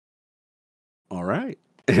All right.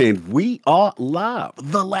 And we are live.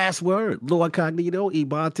 The last word. Lord Cognito,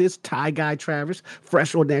 Ebontis, Ty Guy Travis,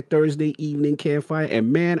 fresh on that Thursday evening campfire.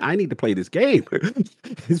 And man, I need to play this game.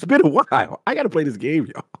 It's been a while. I got to play this game,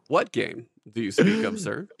 y'all. What game do you speak of,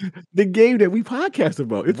 sir? The game that we podcast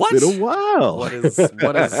about. It's been a What? while. What is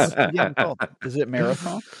the game called? Is it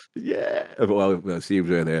Marathon? Yeah. Well, it seems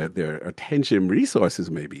their attention resources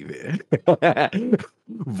may be there.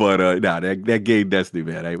 But no, that game Destiny,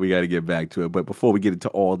 man. We got to get back to it. But before we get into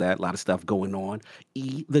all that, a lot of stuff going on.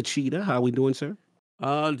 The Cheetah, how we doing, sir?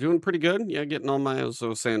 Doing pretty good. Yeah, getting all my, as I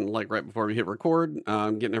was saying, like right before we hit record,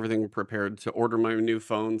 getting everything prepared to order my new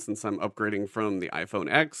phone since I'm upgrading from the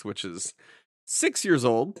iPhone X, which is 6 years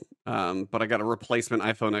old. But I got a replacement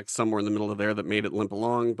iPhone X somewhere in the middle of there that made it limp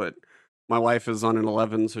along. But my wife is on an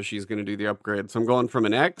 11, so she's going to do the upgrade. So I'm going from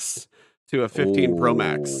an X to a 15 Pro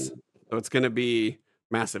Max. So it's going to be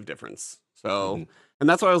massive difference. So, and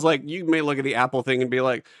that's why I was like, you may look at the Apple thing and be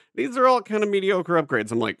like, these are all kind of mediocre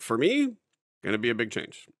upgrades. I'm like, for me, going to be a big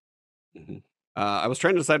change. I was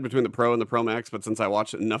trying to decide between the Pro and the Pro Max, but since I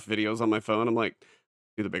watched enough videos on my phone, I'm like,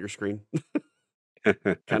 do the bigger screen.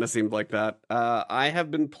 Kind of seemed like that. I have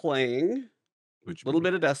been playing a little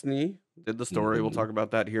bit of Destiny. Did the story. We'll talk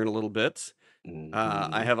about that here in a little bit.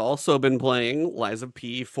 I have also been playing Lies of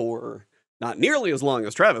P for not nearly as long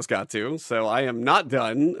as Travis got to, so I am not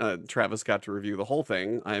done. Travis got to review the whole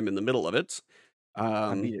thing. I am in the middle of it.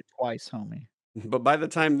 I beat it twice, homie. But by the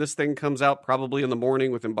time this thing comes out, probably in the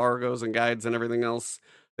morning with embargoes and guides and everything else,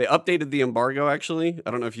 they updated the embargo, actually. I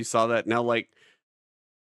don't know if you saw that. Now, like,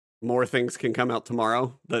 more things can come out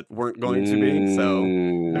tomorrow that weren't going to be. So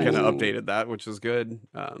I kind of updated that, which is good,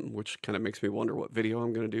 which kind of makes me wonder what video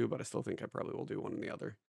I'm going to do, but I still think I probably will do one or the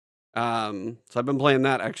other. So I've been playing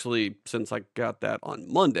that, actually, since I got that on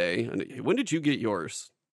Monday. And when did you get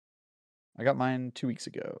yours? I got mine 2 weeks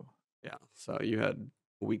ago. Yeah, so you had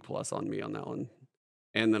a week plus on me on that one.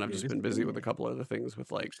 And then I've just been busy with a couple other things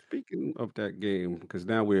with, like... Speaking of that game, because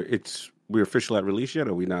now we're official at release yet,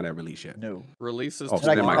 or we not at release yet? No. Releases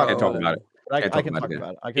tomorrow. I can't talk about it. I can talk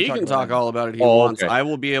about it. He can talk all about it he wants. Okay. I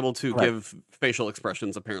will be able to give facial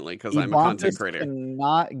expressions, apparently, because I'm a content creator.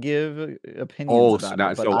 Cannot give opinions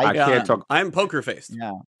about it. So I can't talk. I'm poker faced.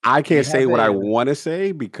 Yeah. I can't say what I want to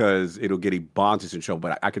say because it'll get Ebontis in trouble.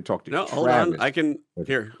 But I can talk to No, Travis. hold on. I can.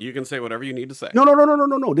 Here, you can say whatever you need to say.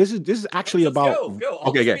 No. This is actually about. Go. I'll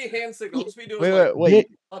Okay, just be hand signal. I'll just be doing wait.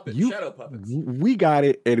 Puppets, shadow puppets. We got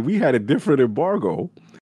it, and we had a different embargo,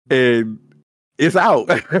 and it's out.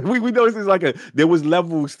 we know this is there was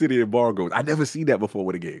levels to the embargoes. I never seen that before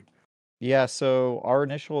with a game. Yeah, so our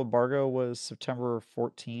initial embargo was September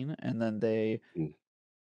 14, and then they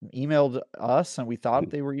emailed us, and we thought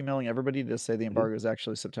they were emailing everybody to say the embargo is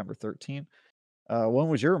actually September 13. When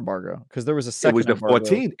was your embargo? Because there was a second. It was the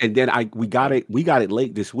 14th, and then we got it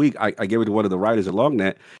late this week. I gave it to one of the writers along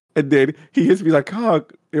that, and then he hits me like, "Oh,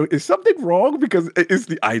 is something wrong?" Because it's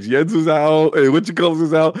the IGNs was out and what you call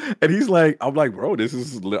was out, and he's like, "I'm like, bro,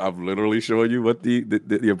 I'm literally showing you what the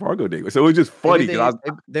embargo date was." So it was just funny because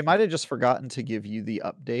they might have just forgotten to give you the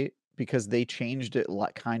update because they changed it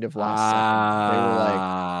kind of last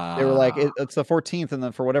second. They were like, it's the 14th, and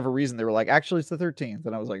then for whatever reason they were like, actually it's the 13th,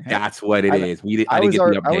 and I was like, hey, that's what it is. I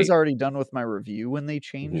was already done with my review when they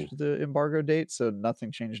changed the embargo date, so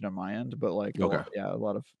nothing changed on my end. But like, a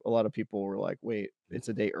lot of people were like, wait, it's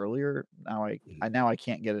a day earlier now. I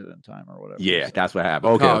can't get it in time or whatever. Yeah, so that's what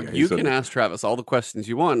happened. Okay. You can ask Travis all the questions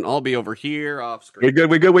you want. I'll be over here off screen. We're good.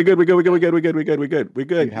 We good.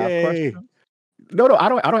 You have questions? No, I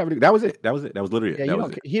don't have anything. That was it. That was literally it. Yeah,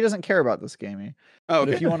 he doesn't care about this game. Oh, okay.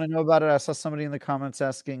 But if you want to know about it, I saw somebody in the comments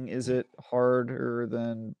asking, is it harder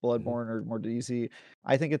than Bloodborne or more easy?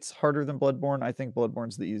 I think it's harder than Bloodborne. I think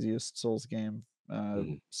Bloodborne's the easiest Souls game.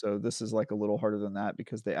 So this is like a little harder than that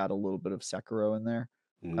because they add a little bit of Sekiro in there.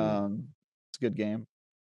 It's a good game.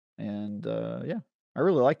 And I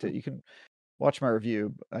really liked it. You can watch my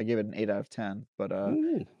review. I gave it an 8 out of 10, but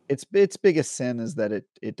its biggest sin is that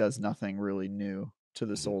it does nothing really new to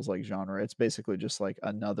the Souls-like genre. It's basically just like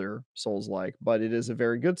another Souls-like, but it is a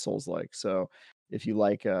very good Souls-like. So if you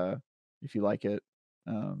like it, if you like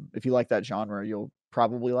that genre, you'll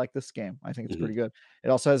probably like this game. I think it's pretty good. It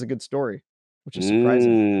also has a good story, which is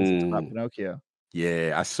surprising because it's about Pinocchio.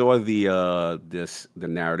 Yeah, I saw the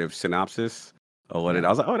narrative synopsis of what it. I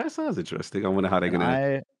was like, oh, that sounds interesting. I wonder how they're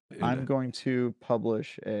gonna. I'm going to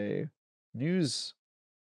publish a news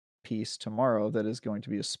piece tomorrow that is going to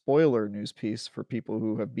be a spoiler news piece for people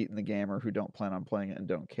who have beaten the game or who don't plan on playing it and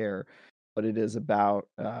don't care. But it is about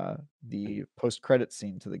the post-credit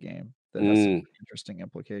scene to the game. that has some Mm, interesting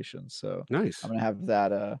implications. So nice. I'm gonna have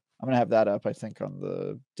that. I'm gonna have that up. I think on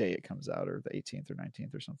the day it comes out, or the 18th or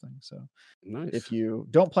 19th or something. So if Nice. you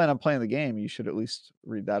don't plan on playing the game, you should at least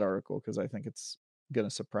read that article because I think it's gonna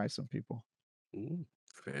surprise some people. Mm,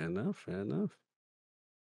 fair enough. Fair enough.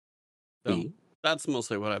 So Me. that's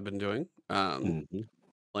mostly what I've been doing. Mhm.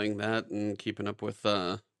 Playing that and keeping up with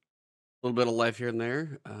a little bit of life here and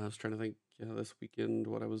there. I was trying to think this weekend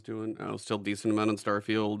what I was doing. I was still decent amount on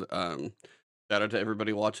Starfield. Shout out to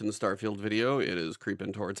everybody watching the Starfield video. It is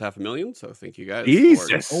creeping towards 500,000. So thank you guys for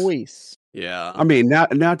Jesus. Always yeah. I mean,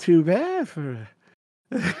 not too bad for.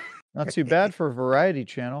 not too bad for a variety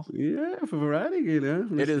channel. Yeah, for variety, you know.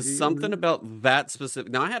 It Let's is see, something about that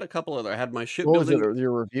specific. Now I had a couple other. I had my What was it? shipbuilding.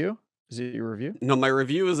 Your review? Is it your review? No, my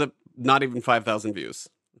review is at not even 5,000 views.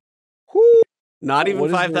 Whoo! Not even What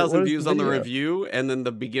is 5,000 the views on the video? review, and then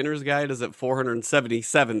the beginner's guide is at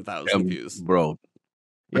 477,000 views. bro.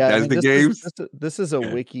 Yeah, I That's mean the games. this is a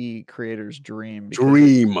Yeah. wiki creator's dream because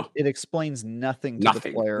Dream. it explains nothing to the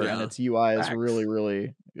Nothing. player, and Yeah. its UI is Facts. really,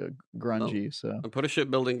 really grungy. So I put a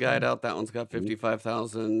shipbuilding guide out. That one's got Mhm.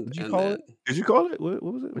 55,000. What'd you And call then it? Did you call it? What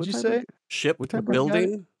was it? What'd you type say? What type of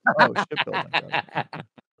shipbuilding. Oh, shipbuilding. Got it. Okay.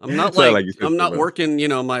 I'm not Sounded like you said I'm not something else.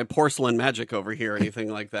 working, my porcelain magic over here or anything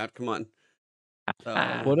like that. Come on.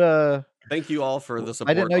 What Thank you all for the I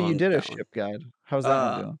support. didn't know you on did a that one. ship guide. How's that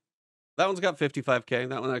one Uh, doing? That one's got 55K.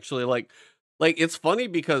 That one actually like it's funny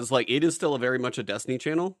because like it is still a very much a Destiny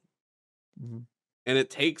channel, Mhm. and it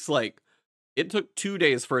took 2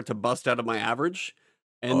 days for it to bust out of my average,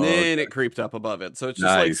 and Oh, then it creeped up above it. So it's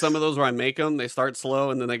just like some nice. of those where I make them, they start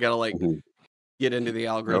slow, and then they gotta like Mhm. get into the Yep.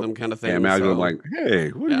 algorithm kind of Can't thing. imagine. I'm So like, hey,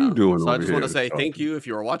 what are yeah. you doing So I over just want to here? say thank Talking. you if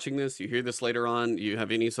you are watching this, you hear this later on, you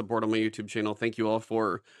have any support on my YouTube channel. Thank you all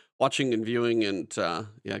for watching and viewing and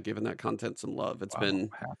giving that content some love. It's Wow, been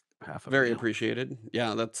half a very mil. appreciated.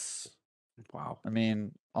 Yeah, that's Wow. I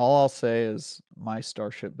mean, all I'll say is my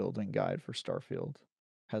starship building guide for Starfield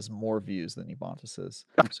has more views than Ebontis's.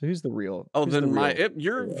 So who's the real? Oh, Who's the then real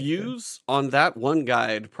your hero here? views on that one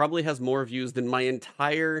guide probably has more views than my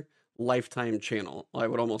entire lifetime channel. I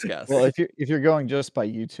would almost guess. Well, if you're going just by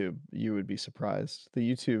YouTube, you would be surprised. The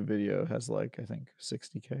YouTube video has like I think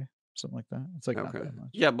 60K, something like that. It's like not okay, that much.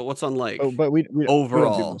 yeah, but what's on like Oh, but we don't do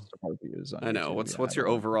overall? most of our views on I know. YouTube. What's Yeah, I your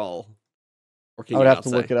don't know. overall? Or I can would you have not to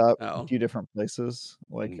say? look it up a Oh, few different places.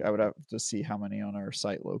 Like Mhm. I would have to see how many on our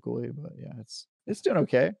site locally, but yeah, it's doing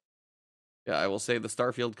okay. yeah. I will say the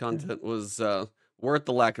Starfield content was worth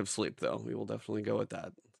the lack of sleep, though. We will definitely go with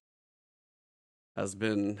that. Has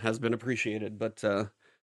been appreciated, but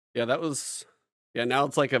yeah, that was Now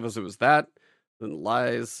it's like it was that, then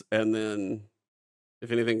lies, and then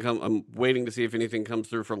if anything I'm waiting to see if anything comes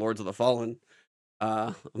through for Lords of the Fallen.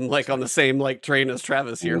 I'm like on the same like train as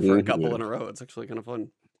Travis here for a Mhm, couple yeah. in a row. It's actually kind of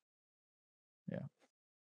fun.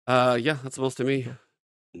 Yeah. Yeah, that's most of me. Cool.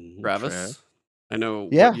 Mhm, Travis, I know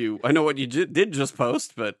Yeah. what you did just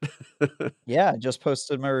post, but Yeah, I just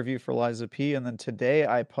posted my review for Liza P, and then today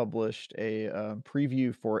I published a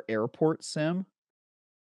preview for Airport Sim.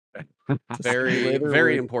 It's a very simulator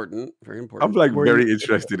very important, very I'm important. like where very it's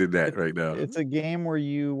interested in that right now. it's a game where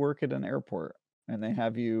you work at an airport and they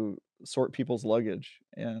have you sort people's luggage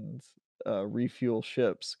and refuel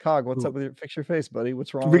ships. Cog, what's up with your fix your face, buddy?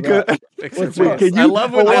 What's wrong with Because that? Fix your What's wait, wrong? face. can I you?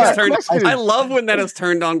 love For when that is what? turned. Question. I love when that is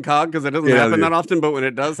turned on cog because it doesn't Yeah, happen yeah. that often, but when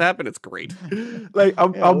it does happen, it's great. Like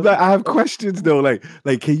Yeah, I'm like, I have questions though. Like,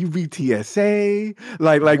 can you be TSA?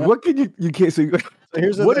 Like, no. what can you can't say? So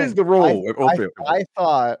here's the What is thing. the role?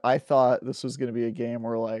 I thought this was gonna be a game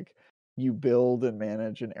where like you build and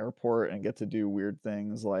manage an airport and get to do weird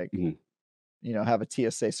things like Mhm. have a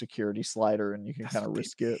TSA security slider and you can That's kind of what they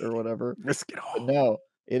risk it or whatever. risk it But all. no,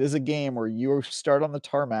 it is a game where you start on the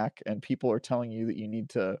tarmac and people are telling you that you need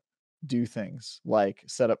to do things like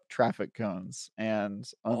set up traffic cones and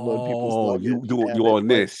unload people's Oh, luggage. you And it's on like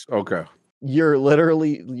this? Okay.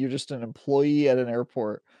 you're just an employee at an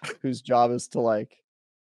airport whose job is to like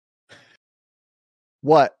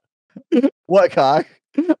what? What, Cock?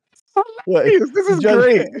 What? This is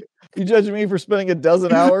great. You judge me for spending a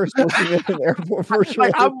dozen hours working at an airport virtual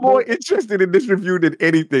Like I'm more airport? interested in this review than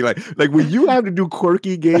anything. Like when you have to do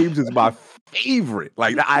quirky games is my favorite.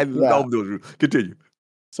 Like I Yeah. love those. Continue.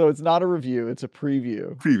 So it's not a review, it's a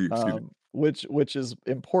preview. Preview. Excuse me. Which is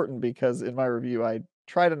important because in my review I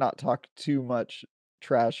try to not talk too much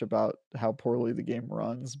trash about how poorly the game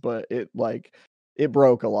runs, but it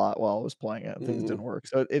broke a lot while I was playing it. Things didn't work.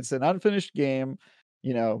 So it's an unfinished game.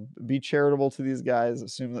 be charitable to these guys,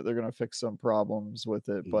 assume that they're going to fix some problems with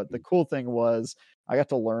it. But the cool thing was I got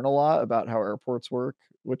to learn a lot about how airports work,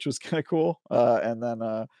 which was kind of cool. And then,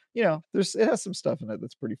 it has some stuff in it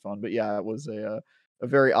that's pretty fun. But yeah, it was a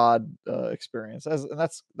very odd experience. And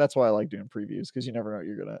that's why I like doing previews, because you never know what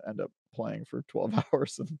you're going to end up playing for 12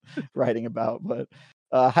 hours and writing about. But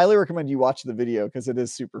highly recommend you watch the video, because it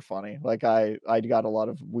is super funny. Like I got a lot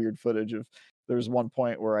of weird footage of. There's one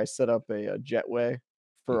point where I set up a jetway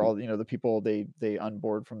for all the people they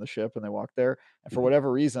unboard from the ship and they walk there, and for whatever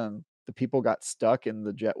reason the people got stuck in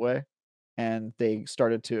the jetway and they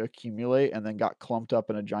started to accumulate and then got clumped up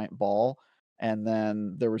in a giant ball, and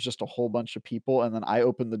then there was just a whole bunch of people, and then I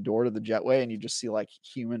opened the door to the jetway and you just see like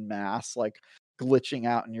human mass like glitching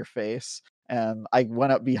out in your face, and I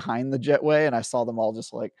went up behind the jetway and I saw them all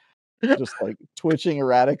just like twitching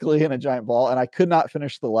erratically in a giant ball, and I could not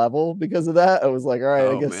finish the level because of that. I was like, all right,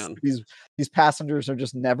 I guess these passengers are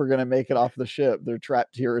just never going to make it off the ship. They're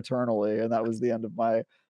trapped here eternally. And that was the end of my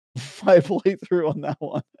playthrough on that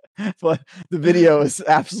one. But the video is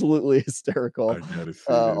absolutely hysterical. I gotta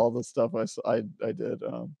see all the stuff I did.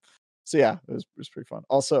 So yeah, it was pretty fun.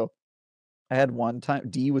 Also, I had one time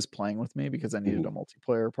Dee was playing with me because I needed a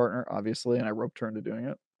multiplayer partner, obviously, and I roped her into doing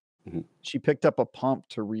it. She picked up a pump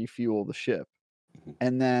to refuel the ship,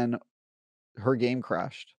 and then her game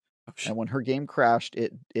crashed. And when her game crashed,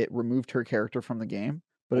 it removed her character from the game,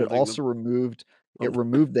 but it also removed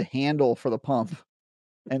the handle for the pump.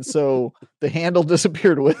 And so the handle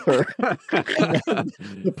disappeared with her. And then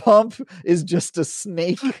the pump is just a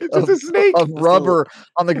snake of rubber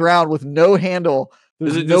on the ground with no handle.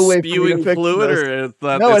 There's no way for me to fix fluid, this.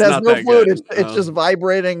 or no, it has no fluid. Good? It's just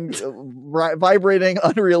vibrating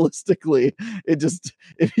unrealistically.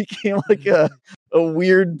 It became like a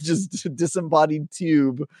weird, just disembodied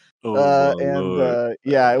tube.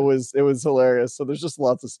 It was hilarious. So there's just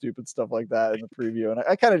lots of stupid stuff like that in the preview, and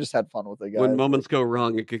I kind of just had fun with it, guys. When moments go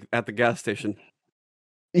wrong at the gas station.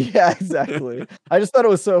 Yeah, exactly. I just thought it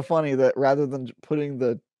was so funny that rather than putting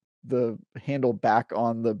the handle back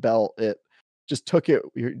on the belt, it just took it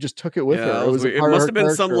with her. It must have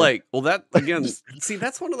been some that again. See,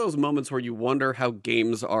 that's one of those moments where you wonder how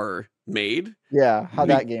games are made. Yeah, how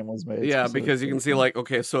that game was made. Yeah, because you can see like,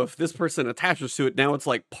 okay, so if this person attaches to it, now it's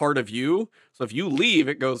like part of you. So if you leave,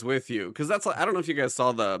 it goes with you. Because that's I don't know if you guys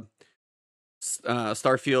saw the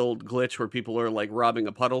Starfield glitch where people are like robbing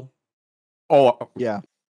a puddle. Oh yeah.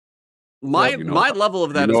 My level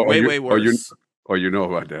of that is way worse. You know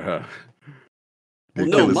about that, huh? Well,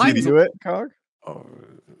 no, mine do it, Cog. Oh.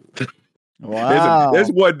 Wow.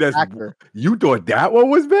 There's one that's you thought that one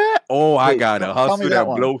was bad? Oh, I got a hustle that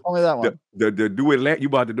blow. Tell me that one. The do it. You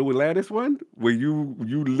about to do Atlantis one where you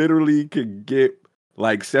literally can get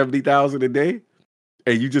like 70,000 a day,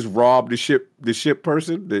 and you just rob the ship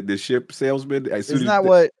person, the ship salesman. Isn't that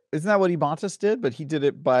what Ebontis did? But he did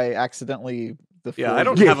it by accidentally. I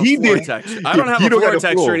don't have a floor texture. I don't have a floor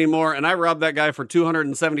texture anymore, and I robbed that guy for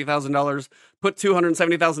 $270,000. Put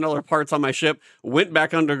 $270,000 parts on my ship, went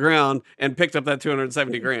back underground, and picked up that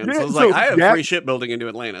 $270,000. So I was like, I have free shipbuilding into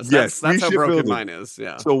Atlantis. That's how broken mine is.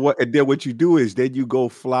 Yeah. So what you do is then you go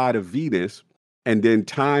fly to Venus, and then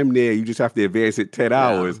time there you just have to advance it 10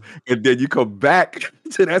 hours, and then you come back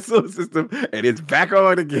to that solar system, and it's back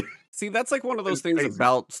on again. See, that's like one of those things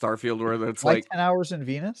about Starfield where it's like 10 hours in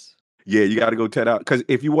Venus. Yeah, you got to go 10 out because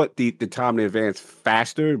if you want the time to advance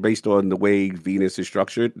faster based on the way Venus is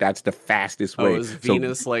structured, that's the fastest way. Is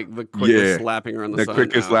Venus like the quickest lapping around the sun? The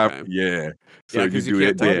quickest lap, yeah. So because you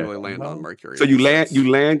can't technically land on Mercury. So you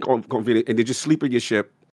land on Venus and then just sleep in your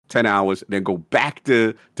ship 10 hours, then go back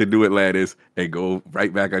to New Atlantis and go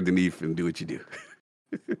right back underneath and do what you do.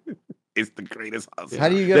 It's the greatest hustle. How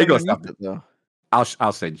do you get underneath it though?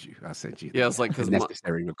 I'll send you. Yeah, it's like because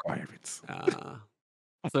necessary requirements.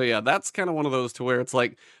 So yeah, that's kind of one of those to where it's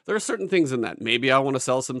like there are certain things in that. Maybe I want to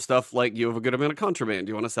sell some stuff like you have a good amount of contraband.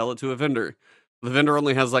 You want to sell it to a vendor. The vendor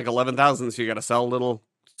only has like 11,000, so you got to sell a little,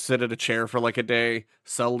 sit at a chair for like a day,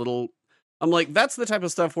 sell a little. I'm like, that's the type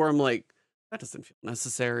of stuff where I'm like, that doesn't feel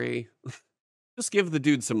necessary. Just give the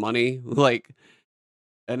dude some money, like.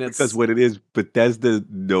 And it's because what it is, Bethesda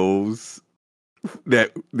knows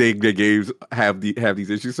that their games have these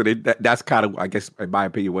issues, so that's kind of, I guess, in my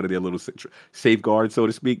opinion, one of their little safeguards, so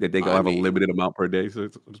to speak, that they gonna have a limited amount per day, so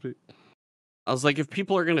to speak. I was like, if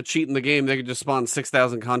people are gonna cheat in the game, they could just spawn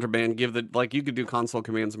 6,000 contraband. You could do console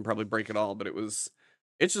commands and probably break it all, but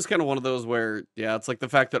it's just kind of one of those where, yeah, it's like the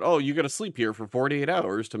fact that you got to sleep here for 48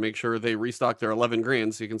 hours to make sure they restock their 11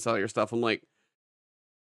 grand so you can sell your stuff. I'm like,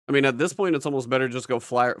 I mean, at this point, it's almost better just go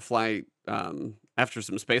fly after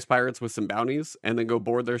some space pirates with some bounties, and then go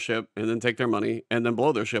board their ship, and then take their money, and then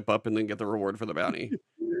blow their ship up, and then get the reward for the bounty.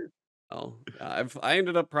 Oh, I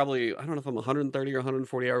ended up probably, I don't know if I'm 130 or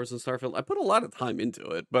 140 hours in Starfield. I put a lot of time into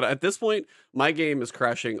it, but at this point, my game is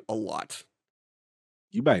crashing a lot.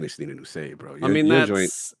 You might just need a new save, bro. I mean, your joint,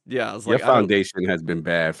 that's yeah. It's your like I don't. foundation has been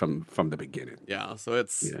bad from the beginning. Yeah, so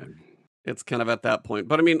it's Yeah. kind of at that point.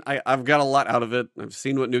 But I mean, I've got a lot out of it. I've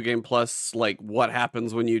seen what New Game Plus, like what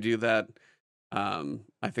happens when you do that.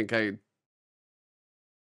 I think I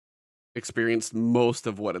experienced most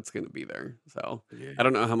of what it's going to be there. So Yeah. I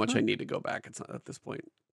don't know how much I need to go back. It's not at this point.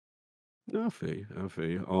 No, I feel you. I feel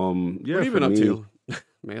you. Yeah, what have you been up to?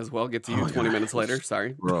 May as well get to you 20 minutes later.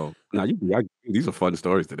 Sorry, bro. Now these are fun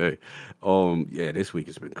stories today. Yeah, this week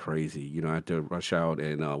has been crazy. You know, I had to rush out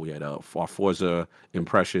and we had our Forza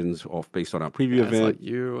impressions off based on our preview event. I saw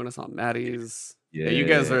you and I saw Maddie's. Yeah, you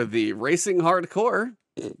guys are the racing hardcore.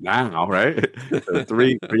 Now, right?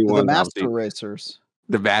 three, The one. master racers.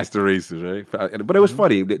 The master racers, right? But it was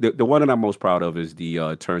funny. The one that I'm most proud of is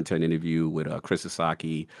the Turn 10 interview with Chris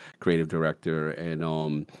Sasaki, creative director,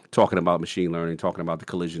 and talking about machine learning, talking about the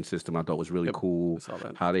collision system. I thought was really cool. I saw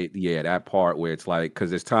that. How that part where it's like, because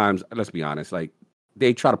there's times, let's be honest, like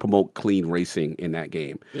they try to promote clean racing in that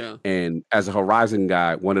game. Yeah. And as a Horizon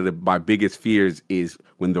guy, one of my biggest fears is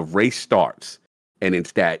when the race starts. And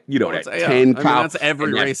it's that, that 10 pounds. That's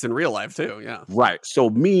every race in real life, too. Yeah. Right. So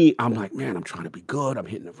I'm like, man, I'm trying to be good. I'm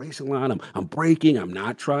hitting the racing line. I'm braking. I'm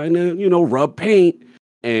not trying to, rub paint.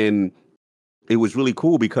 And it was really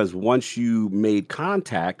cool because once you made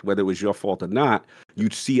contact, whether it was your fault or not,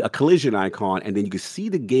 you'd see a collision icon and then you could see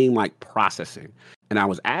the game like processing. And I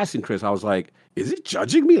was asking Chris, I was like, is it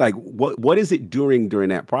judging me? Like, what is it during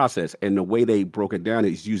that process? And the way they broke it down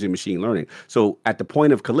is using machine learning. So at the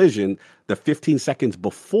point of collision, the 15 seconds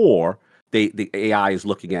before the AI is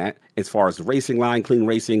looking at as far as the racing line, clean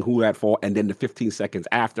racing, who at fault, and then the 15 seconds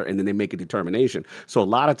after, and then they make a determination. So a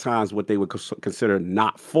lot of times what they would consider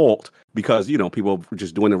not fault because, people were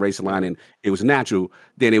just doing the racing line and it was natural,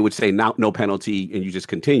 then it would say no penalty and you just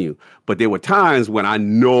continue. But there were times when I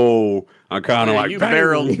know I kind of you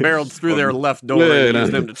barreled through their left door and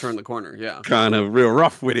used them to turn the corner. Yeah. Kind of real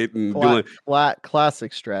rough with it and doing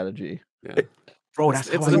classic strategy. Yeah. Bro, that's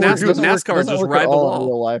it's NASCAR just ride the wall. In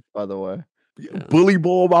real life, by the way. Yeah. Bully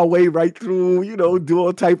ball my way right through, do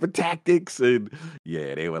all type of tactics. And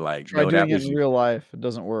yeah, they were like, try doing it in real life. It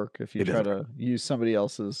doesn't work if you try to use somebody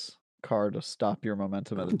else's car to stop your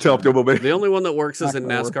momentum at a The only one that works is in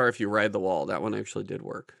NASCAR if you ride the wall. That one actually did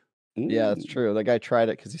work. Yeah, that's true. That guy tried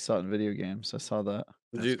it because he saw it in video games. I saw that.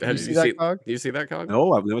 Did you see that, Cog? Did you see that, Cog?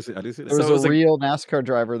 No, I've never seen. I didn't see that. There was a real NASCAR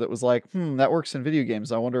driver that was like, that works in video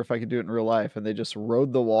games. I wonder if I could do it in real life. And they just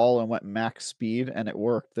rode the wall and went max speed, and it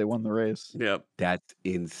worked. They won the race. Yep. That's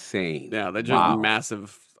insane. Yeah, they just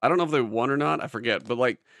massive. I don't know if they won or not. I forget.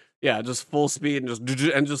 But just full speed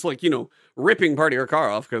and just ripping part of your car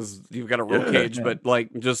off because you've got a roll cage, but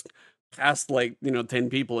just past 10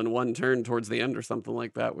 people in one turn towards the end or something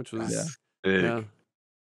like that, which was yeah.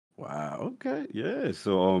 Wow. Okay. Yeah.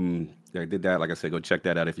 So I did that. Like I said, go check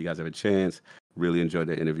that out if you guys have a chance. Really enjoyed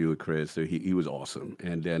the interview with Chris. So he was awesome.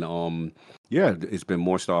 And then it's been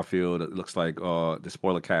more Starfield. It looks like the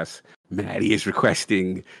spoiler cast Maddie is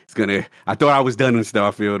requesting. I thought I was done in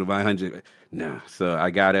Starfield by 100. No. So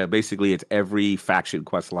I got basically it's every faction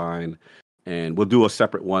quest line. And we'll do a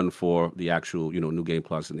separate one for the actual, New Game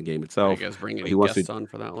Plus and the game itself. You guys bring any guests on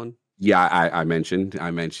for that one? Yeah, I mentioned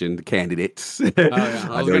candidates. Oh yeah,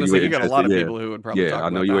 I was going to say you got a lot of people who would probably. Yeah, I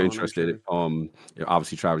know you were interested. Sure.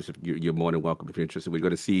 Obviously, Travis, you're more than welcome if you're interested. We're going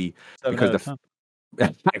to see 7 out of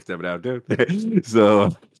 10. So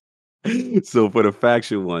for the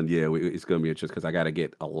faction one, it's going to be interesting because I got to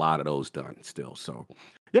get a lot of those done still. So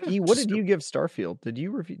yeah. What did you give Starfield? Did you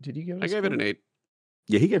review? Did you give it? I gave it an 8.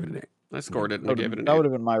 Yeah, he gave it an 8. I scored it and I gave it an 8. That would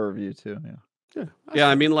have been my review too. Yeah. Yeah.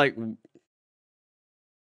 I mean,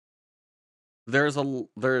 there's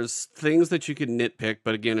things that you can nitpick,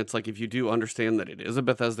 but again, it's like if you do understand that it is a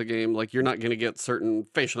Bethesda game, you're not going to get certain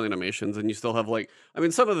facial animations, and you still have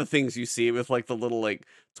some of the things you see with the little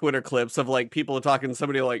Twitter clips of people talking,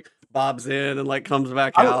 somebody bobs in and comes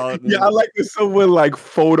back out. I like when someone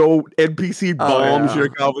photo NPC bombs your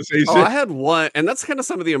conversation. Oh, I had one, and that's kind of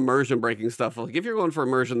some of the immersion breaking stuff. If you're going for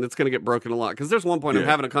immersion, that's going to get broken a lot because there's one point I'm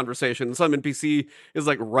having a conversation, and some NPC is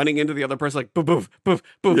running into the other person boof boof boof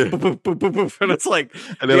boof boof boof boof boof. And it's and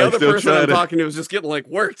the other person I'm talking to is just getting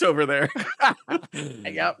worked over there.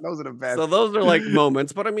 Yeah, those are the best. So those are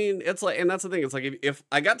moments, but I mean, it's and that's the thing. It's if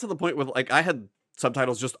I got to the point with I had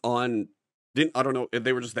subtitles just on, I don't know,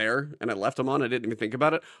 they were just there and I left them on. I didn't even think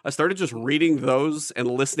about it. I started just reading those and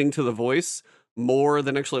listening to the voice more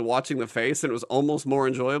than actually watching the face, and it was almost more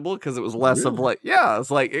enjoyable because it was less of like, yeah,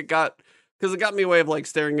 it's like it got me away of like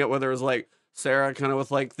staring at whether it was like Sarah kind of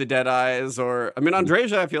with like the dead eyes, or I mean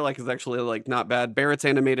Andreja I feel like is actually like not bad. Barrett's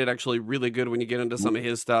animated actually really good when you get into some of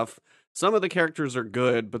his stuff. Some of the characters are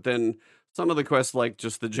good, but then some of the quests, like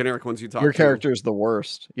just the generic ones you talk Your to. character is the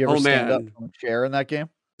worst. You ever Oh, stand up man. from a chair in that game?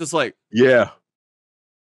 Just like, Yeah.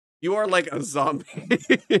 you are like a zombie.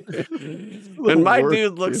 The And my worst,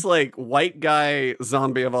 dude looks like white guy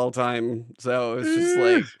zombie of all time. So it's just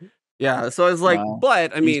like, yeah. So I was like, Wow.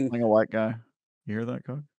 but I He's mean, playing a white guy. You hear that,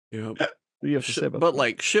 Cog? yeah. What do you have to say about But that?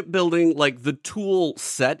 like shipbuilding, like the tool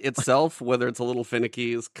set itself, whether it's a little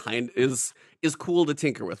finicky, is cool to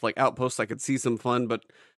tinker with. Like Outposts, I could see some fun, but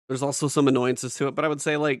there's also some annoyances to it. But I would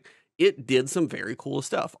say like it did some very cool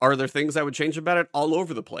stuff. Are there things I would change about it? All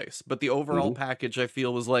over the place. But the overall package, I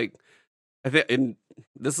feel, was like, I think, and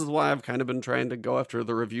this is why I've kind of been trying to go after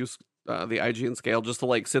the reviews, the IGN scale, just to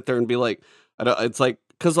like sit there and be like, I don't. It's like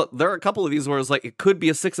because there are a couple of these where it's like it could be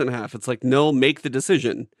a 6.5. It's like no, make the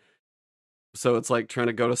decision. So it's like trying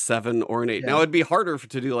to go to 7 or an 8. Yeah. Now it'd be harder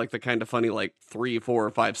to do like the kind of funny like 3, 4, or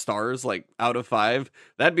 5 stars like out of 5.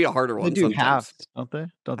 That'd be a harder They one do sometimes. halves, don't they?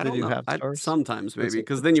 Don't I they don't do know. half stars? Sometimes maybe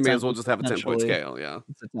because It's then a you may 10 as well just have a 10-point essentially. scale. Yeah.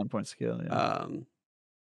 It's a 10-point scale. Yeah.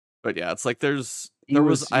 But yeah, it's like I He had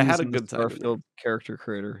was a in the good time. in there. Starfield character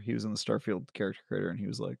creator. He was in the Starfield character creator, and he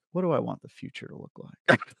was like, "What do I want the future to look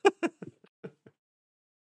like?"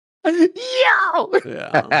 Yo!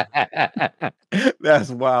 Yeah.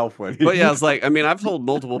 That's wild funny. But yeah, it's like, I mean, I've told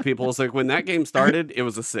multiple people, it's like when that game started, it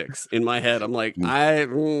was a 6 in my head. I'm like,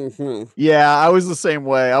 Yeah, I was the same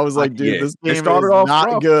way. I was like, dude, this game started is off not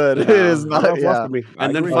rough. good. It is Started not. off rough Yeah. for me.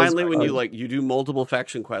 And then agree. finally, when you do multiple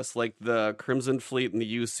faction quests, like the Crimson Fleet and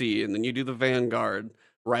the UC, and then you do the Vanguard,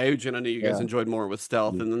 Ryujin, I know you guys enjoyed more with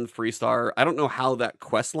stealth, and then the Freestar. I don't know how that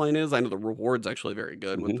quest line is. I know the reward's actually very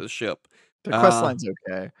good with the ship. The quest line's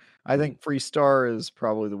okay. I think Freestar is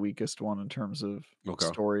probably the weakest one in terms of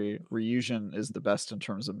story. Ryujin is the best in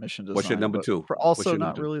terms of mission design. What's your number 2? Also,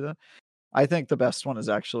 not really that. I think the best one is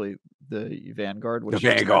actually the Vanguard. The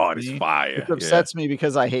Vanguard is fire. Which upsets me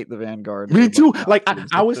because I hate the Vanguard. Me too. Like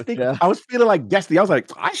I was thinking, I was feeling like Destiny. I was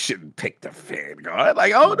like, I shouldn't pick the Vanguard.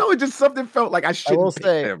 Like, oh no, it just something felt like I shouldn't. I will pick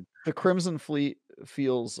say them. the Crimson Fleet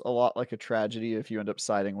feels a lot like a tragedy if you end up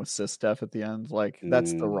siding with Sistef at the end. Like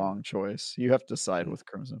that's the wrong choice. You have to side with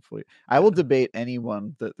Crimson Fleet. I will debate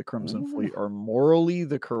anyone that the Crimson Fleet are morally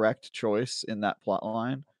the correct choice in that plot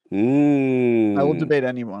line. I will debate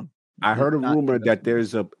anyone. I heard a rumor that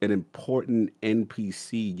there's an important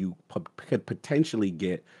NPC you could potentially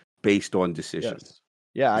get based on decisions. Yes.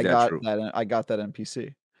 Yeah, I got that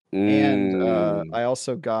NPC. And I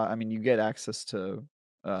also got, I mean, you get access to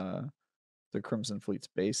the Crimson Fleet's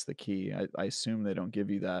base, the key. I assume they don't give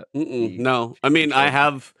you that. No, I mean, I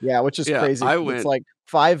have. Yeah, which is crazy. It's like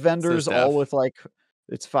 5 vendors all with like,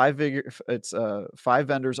 it's 5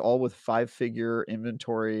 vendors all with 5-figure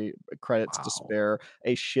inventory credits to spare,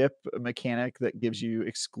 a ship mechanic that gives you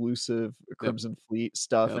exclusive Crimson Fleet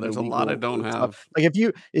stuff. And there's a lot I don't have. Like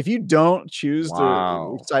if you don't choose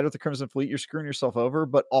to side with the Crimson Fleet, you're screwing yourself over,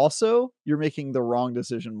 but also you're making the wrong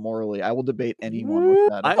decision morally. I will debate anyone with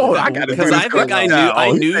that. I think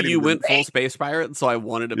I knew you went full Space Pirate, so I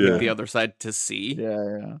wanted to pick the other side to see.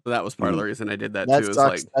 Yeah. So that was part of the reason I did that too.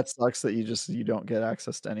 That sucks that you don't get access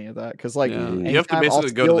to any of that, because like you have to basically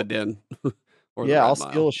go to the den. I'll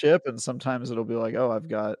steal a ship, and sometimes it'll be like, oh, I've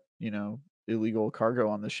got illegal cargo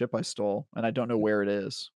on the ship I stole, and I don't know where it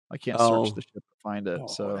is. I can't search the ship to find it.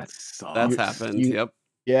 So that's happened. Yep.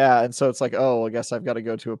 Yeah, and so it's like, oh, I guess I've got to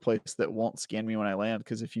go to a place that won't scan me when I land,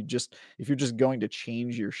 because if you're just going to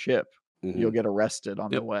change your ship, you'll get arrested on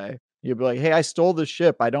the way. You'll be like, hey, I stole this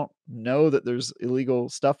ship. I don't know that there's illegal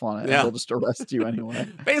stuff on it. And they'll just arrest you anyway.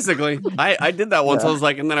 Basically, I did that once. I was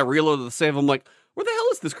like, and then I reloaded the save. I'm like, where the hell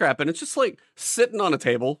is this crap? And it's just like sitting on a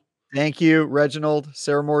table. Thank you, Reginald.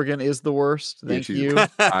 Sarah Morgan is the worst. Thank you.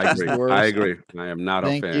 I agree. I am not a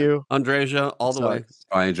fan. Thank you. Andreja, all the way.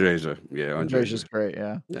 Andreja. Yeah, Andreja's great.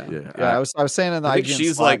 Yeah. I was saying in the I think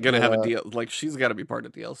she's like gonna have a deal. Like she's got to be part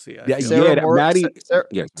of DLC.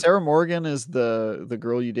 Sarah Morgan is the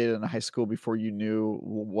girl you dated in high school before you knew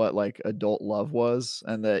what like adult love was,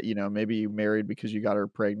 and that maybe you married because you got her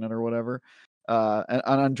pregnant or whatever. And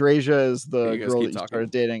Andreja is the girl that you started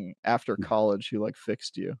dating after college who like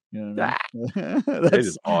fixed you. You know what I mean? That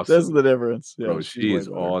is awesome. That's the difference. Yeah, bro, she is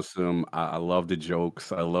awesome. I love the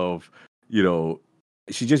jokes. I love,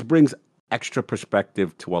 she just brings extra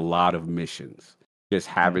perspective to a lot of missions. Just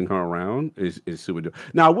having her around is super dope.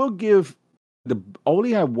 Now, I will give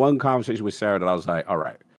only had one conversation with Sarah that I was like, all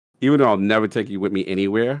right, even though I'll never take you with me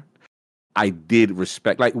anywhere, I did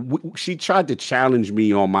respect. Like she tried to challenge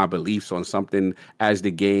me on my beliefs on something as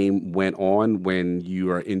the game went on when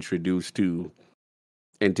you are introduced to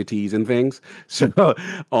entities and things. So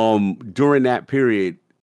during that period,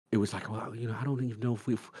 it was like, well, I don't even know if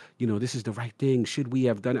this is the right thing. Should we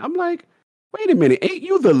have done it? I'm like, wait a minute, ain't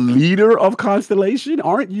you the leader of Constellation?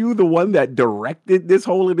 Aren't you the one that directed this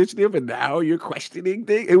whole initiative? And now you're questioning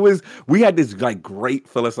things. We had this like great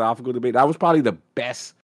philosophical debate. That was probably the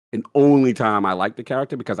best and only time I liked the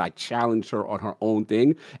character because I challenged her on her own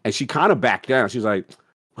thing. And she kind of backed down. She's like,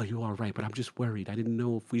 well, you are right, but I'm just worried. I didn't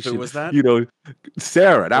know if we Who should, was that?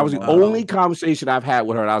 Sarah. That was the only Oh. conversation I've had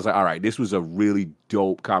with her. And I was like, all right, this was a really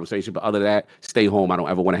dope conversation. But other than that, stay home. I don't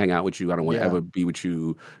ever want to hang out with you. I don't want to ever be with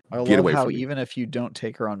you. I Get love away how from me. even if you don't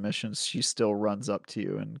take her on missions, she still runs up to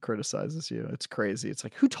you and criticizes you. It's crazy. It's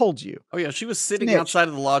like, who told you? Oh yeah, she was sitting Snitch. outside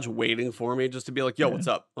of the lodge waiting for me just to be like, yo, what's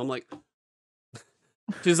up? I'm like,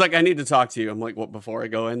 she's like, I need to talk to you. I'm like, what, before I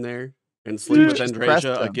go in there and sleep with She's pressed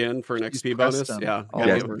Andresia him. again for an She's XP pressed bonus? him Yeah. all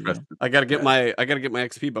Yes, over pressed again. I gotta get my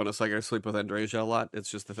XP bonus. I gotta sleep with Andresia a lot.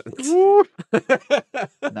 It's just the thing.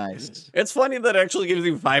 Nice. It's funny that it actually gives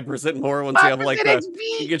you 5% more once you have like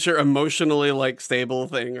you get your emotionally like stable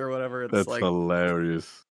thing or whatever. It's That's like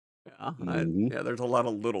hilarious. yeah, Mhm. there's a lot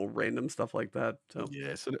of little random stuff like that. So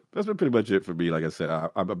Yeah, so that's been pretty much it for me. Like I said,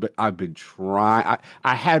 I've been trying.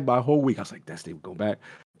 I had my whole week. I was like, that's the go back.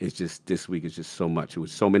 It's just this week is just so much. It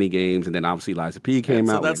was so many games, and then obviously Liza P came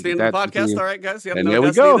so out. that's We the gotta end of get the that to podcast. you. All right, guys. Yep, And no there we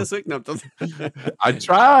Destiny go. this week. No, I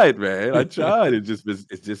tried, man. I tried.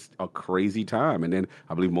 It's just a crazy time. And then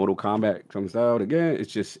I believe Mortal Kombat comes out again.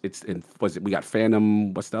 We got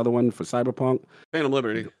Phantom. What's the other one for Cyberpunk? Phantom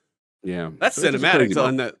Liberty. Yeah, That's so it's just cinematic crazy,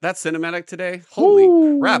 on man. that cinematic today.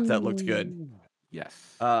 Holy crap, that looked good. Woo!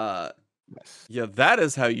 Yes. Yes. Yeah, that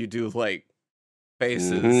is how you do like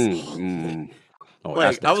faces. Oh,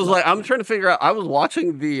 Like that's I next was level. like, I'm trying to figure out. I was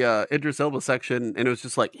watching the Idris Elba section, and it was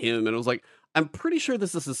just like him, and it was like, I'm pretty sure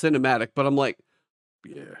this is a cinematic, but I'm like,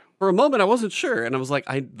 Yeah. for a moment, I wasn't sure, and I was like,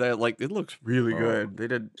 it looks really Oh, good. They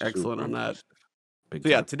did excellent super on that. impressive. Big So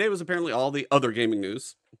yeah, time. today was apparently all the other gaming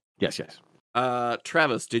news. Yes.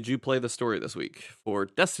 Travis, did you play the story this week for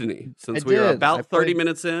Destiny? Since I we are did. about I 30 played-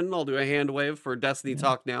 minutes in, I'll do a hand wave for Destiny Yeah.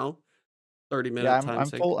 Talk now. 30-minute Yeah, time I'm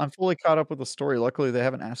sync. I'm fully caught up with the story. Luckily, they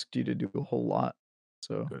haven't asked you to do a whole lot,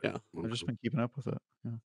 so Good. Yeah. I've just been keeping up with it.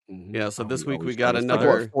 Yeah. Mhm. Yeah, so this Are week we starting got to Like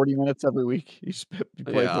start? another 40 minutes every week. You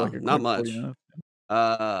played Yeah, like a not quick 40 much. minutes.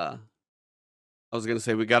 I was gonna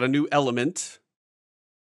say we got a new element,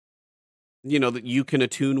 that you can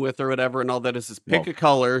attune with or whatever, and all that is pick Well, a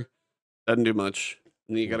color. Doesn't do much.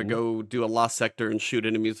 And then you gotta Mhm. go do a lost sector and shoot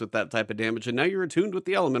enemies with that type of damage. And now you're attuned with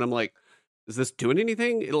the element. I'm like, is this doing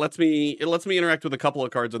anything? It lets me interact with a couple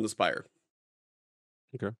of cards on the spire.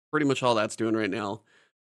 Okay. Pretty much all that's doing right now.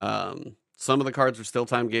 Some of the cards are still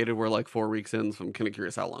time gated. We're like 4 weeks in, so I'm kind of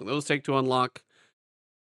curious how long those take to unlock.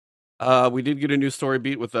 We did get a new story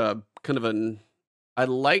beat with a kind of an. I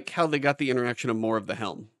like how they got the interaction of more of the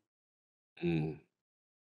helm. Mm.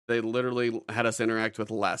 They literally had us interact with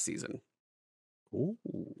last season. Ooh,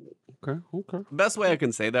 okay. Best way I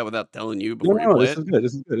can say that without telling you No, before you play this it. is good.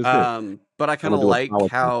 This is good. But I I'm kind gonna of do a like power thing.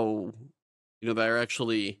 how they're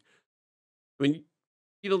actually. I mean,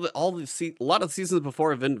 a lot of seasons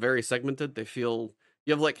before have been very segmented. They feel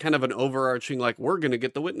you have like kind of an overarching like we're gonna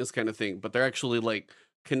get the witness kind of thing, but they're actually like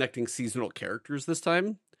connecting seasonal characters this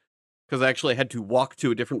time because I actually had to walk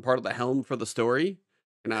to a different part of the helm for the story,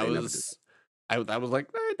 and I I never did was like,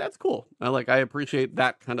 all right, that's cool. I appreciate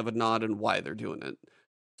that kind of a nod and why they're doing it.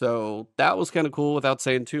 So that was kind of cool without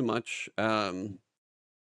saying too much. Kind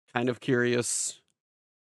of curious.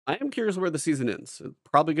 I am curious where the season ends. It's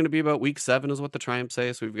probably going to be about week 7 is what the Triumph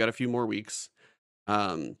say. So we've got a few more weeks.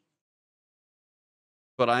 But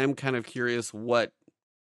I am kind of curious what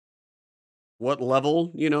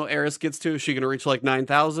level, Eris gets to. Is she going to reach like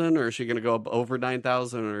 9,000 or is she going to go up over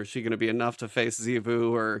 9,000 or is she going to be enough to face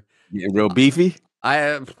Zivu or Getting real beefy.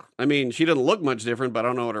 I mean, she doesn't look much different, but I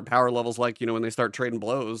don't know what her power level's like, when they start trading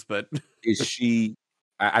blows, but Is she?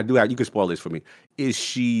 I do have. You can spoil this for me. Is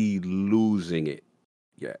she losing it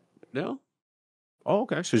yet? no. Oh,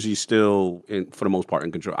 okay. So she's still, for the most part,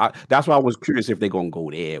 in control. That's why I was curious if they're gonna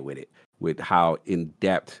go there with it, with how in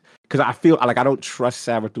depth. Because I feel like I don't trust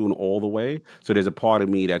Savathun all the way. So there's a part of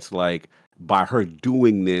me that's like, by her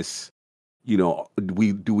doing this, we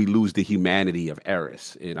lose the humanity of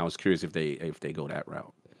Eris? And I was curious if they go that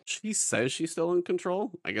route. She says she's still in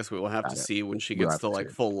control. I guess we will have to Got it. see when she We'll gets have to to like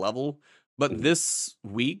see. full level. But Mhm. this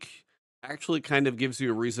week actually kind of gives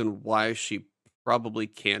you a reason why she probably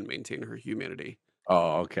can maintain her humanity.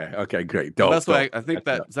 Oh, okay. Okay, great. The Dope, best way, dope. I think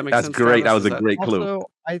that, does that make That's sense, great. That Travis? was Is a that, great clue. Also,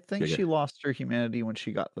 I think Yeah, she lost her humanity when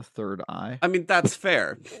she got the third eye. I mean, that's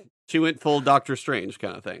fair. She went full Doctor Strange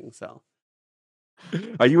kind of thing, so. yeah.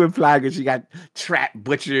 Are you implying that she got trapped,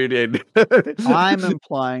 butchered, and I'm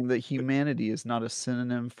implying that humanity is not a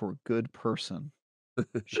synonym for good person.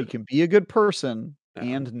 She can be a good person Yeah.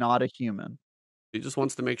 and not a human. She just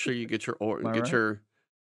wants to make sure you get your Am I right?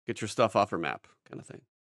 get your stuff off her map, kind of thing.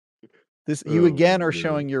 This you Oh, again are man.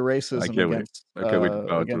 showing your I racism can't wait. I can't wait to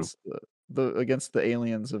power through. against the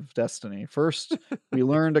aliens of Destiny. First, we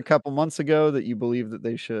learned a couple months ago that you believe that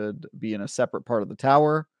they should be in a separate part of the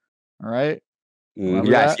tower. All right,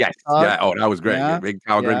 remember Yes, that? yes. Todd? Yeah. Oh, that was great. Yeah, Yeah, big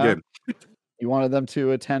power great yeah. again. You wanted them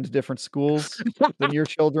to attend different schools than your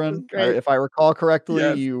children. Great. If I recall correctly,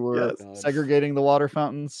 Yes, you were yes. segregating the water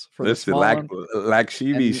fountains for the Listen, small one,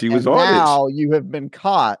 Shivi, she was and on it. now you have been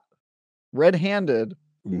caught red-handed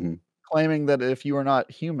Mhm. claiming that if you are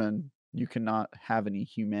not human, you cannot have any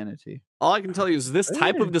humanity. All I can tell you is this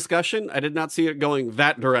type of discussion, I did not see it going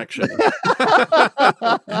that direction.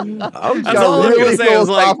 I'm That's just all I'm really gonna say is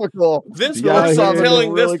like philosophical. this Yeah, person yeah.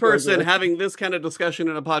 telling this Really person quickly. having this kind of discussion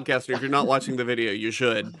in a podcast. And if you're not watching the video, you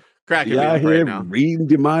should. Cracking me Yeah, up right here now. reading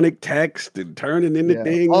demonic text and turning into Yeah.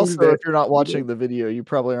 things. Also, that, if you're not watching the video, you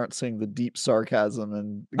probably aren't seeing the deep sarcasm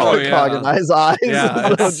and Oh, Cog yeah. and I's eyes. Yeah,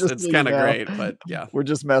 So it's just so you kind of know, great, but yeah. we're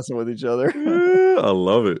just messing with each other. Yeah, I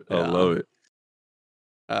love it. I Yeah. love it.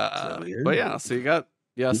 But yeah, so you got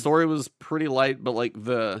story was pretty light, but like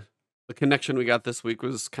the connection we got this week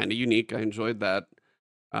was kind of unique. I enjoyed that.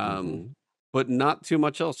 But not too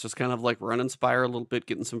much else. Just kind of like run Inspire a little bit,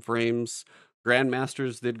 getting some frames.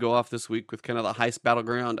 Grandmasters did go off this week with kind of the heist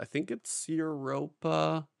battleground. I think it's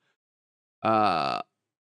Europa.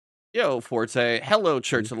 Forte. Hello,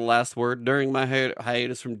 Church of the Last Word. During my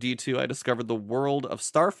hiatus from D2, I discovered the world of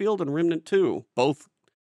Starfield and Remnant 2. Both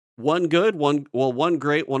one good, one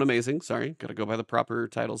great, one amazing. Sorry, gotta go by the proper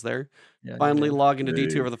titles there. Yeah, Finally yeah. log into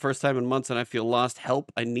D2 for the first time in months, and I feel lost.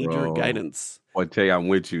 Help! I need your Bro. guidance. I tell you, I'm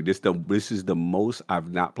with you. This is the most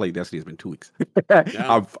I've not played Destiny. It's been 2 weeks.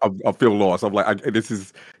 Yeah. I feel lost. I'm like, this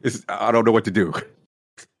is I don't know what to do.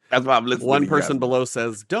 That's why I'm listening. One to you person guys. below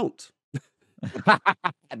says, "Don't."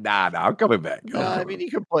 Nah, I'm coming back. I mean, you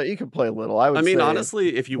can play a little. I would. I mean, say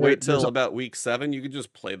honestly, if you there- wait till there's a- about week 7, you could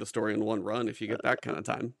just play the story in one run if you get that kind of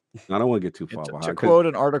time. I don't want to get too far to behind. 'cause- quote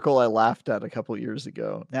an article I laughed at a couple years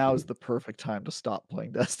ago, now is the perfect time to stop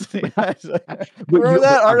playing Destiny. Remember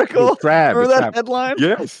that article? Remember that headline?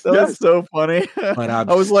 Yes, That was so funny. But I'm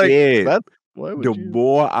I was scared. like, why would The you?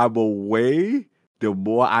 more I'm away, the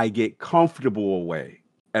more I get comfortable away.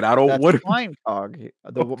 And I don't That's want to. fine, Cog.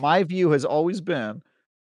 My view has always been,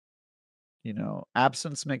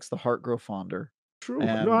 absence makes the heart grow fonder. True.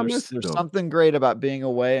 And No, I there's miss it, though. something great about being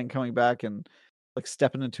away and coming back and like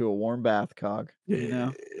stepping into a warm bath, Cog.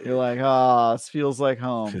 You're like, this feels like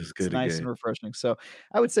home. Feels It's good nice again. and refreshing. So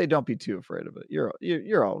I would say don't be too afraid of it.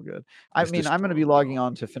 You're all good. I It's mean, the I'm going to be story, logging though.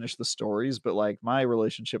 on to finish the stories, but like my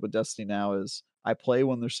relationship with Destiny now is I play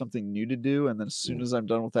when there's something new to do, and then as soon as I'm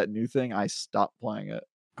done with that new thing, I stop playing it.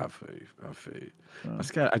 I feel you. So. I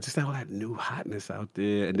just got all that new hotness out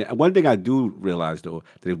there. And then one thing I do realize, though,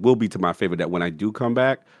 that it will be to my favor that when I do come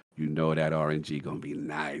back, that RNG going to be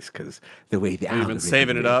nice because the way the You've been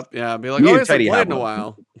saving it is. up. Yeah, be like, Me oh, I and haven't Teddy played in have a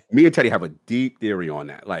while. Me and Teddy have a deep theory on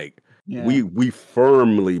that. Like, Yeah. we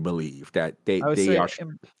firmly believe that I would they say are.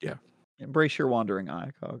 embrace your wandering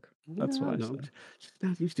eye, Cog. That's what I say. She's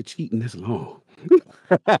not used to cheating this long.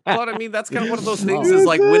 But I mean, that's kind of one of those things is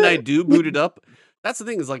like when I do boot it up, that's the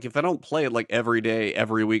thing is like if I don't play it like every day,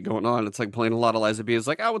 every week going on, it's like playing a lot of Liza B. It's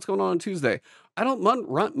like, what's going on Tuesday? I don't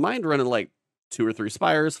mind running like 2 or 3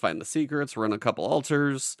 spires, find the secrets, run a couple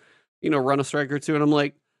altars, run a strike or 2. And I'm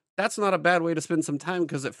like, that's not a bad way to spend some time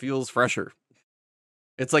because it feels fresher.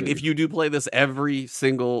 It's like if you do play this every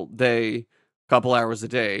single day, couple hours a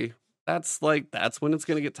day, that's when it's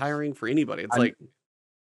going to get tiring for anybody. It's like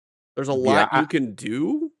there's a lot you can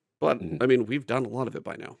do, but I mean, we've done a lot of it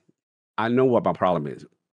by now. I know what my problem is.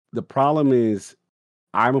 The problem is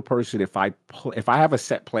I'm a person, if I have a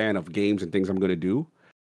set plan of games and things I'm going to do,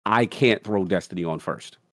 I can't throw Destiny on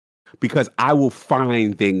first because I will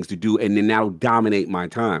find things to do and then that'll dominate my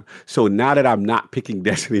time. So now that I'm not picking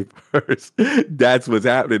Destiny first, that's what's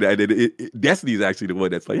happening. And Destiny is actually the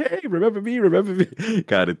one that's like, hey, remember me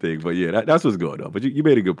kind of thing. But yeah, that's what's going on. But you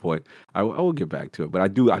made a good point. I will get back to it. But I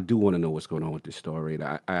do want to know what's going on with this story.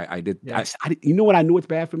 And I did. Yeah. You know what? I know it's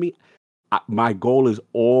bad for me. My goal is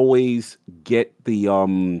always get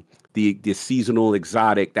the seasonal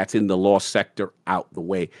exotic that's in the lost sector out the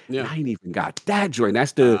way. Yeah. I ain't even got that joint.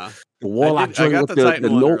 That's the The Warlock I joint got with the the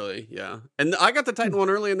Titan one note. early, yeah. And I got the Titan one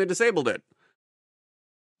early and they disabled it.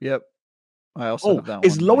 Yep. I also Oh, have that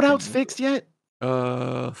is one. I can't loadouts use it. fixed yet?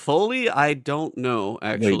 Fully, I don't know,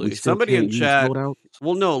 Wait, we actually. still Somebody in can't use chat. loadouts?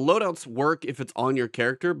 Well, no, loadouts work if it's on your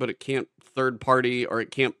character, but it can't third party or it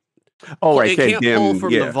can't Oh, right. it can't pull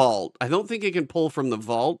from the Yeah. vault. I don't think it can pull from the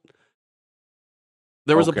vault.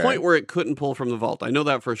 There was a Okay. point where it couldn't pull from the vault. I know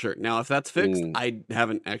that for sure. Now, if that's fixed, Mm. I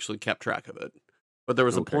haven't actually kept track of it. But there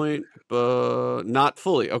was a Okay. point, not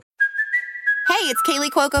fully. Okay. Hey, it's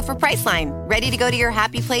Kaylee Cuoco for Priceline. Ready to go to your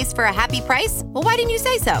happy place for a happy price? Well, why didn't you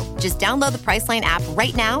say so? Just download the Priceline app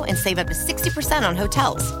right now and save up to 60% on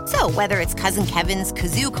hotels. So whether it's Cousin Kevin's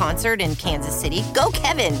Kazoo Concert in Kansas City, go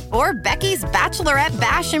Kevin, or Becky's Bachelorette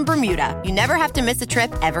Bash in Bermuda, you never have to miss a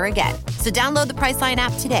trip ever again. So download the Priceline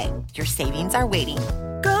app today. Your savings are waiting.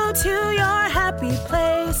 Go to your happy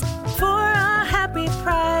place for a happy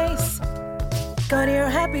price. Go to your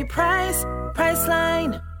happy price,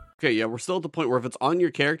 Priceline. Okay, yeah, we're still at the point where if it's on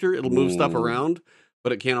your character, it'll move stuff around,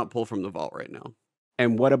 but it cannot pull from the vault right now.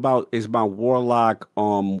 And what about, is my Warlock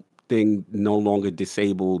thing no longer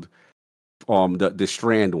disabled? The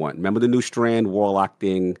Strand one. Remember the new Strand Warlock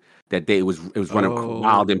thing that it was running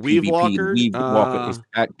wild in Weave PvP. Walker? Weave Walker.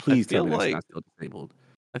 Please tell me feel that's like- not still disabled.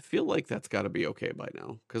 I feel like that's got to be okay by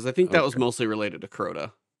now, because I think that was Okay. mostly related to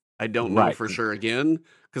Crota. I don't know Right. for sure again,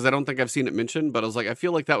 because I don't think I've seen it mentioned, but I was like, I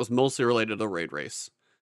feel like that was mostly related to Raid Race.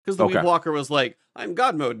 Because the Okay. Weave Walker was like, I'm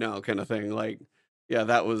God mode now, kind of thing. Like, yeah,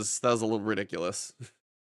 that was a little ridiculous.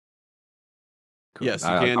 Cool. Yes, you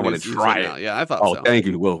I can want use to try it it. now. Yeah, I thought Oh, so. thank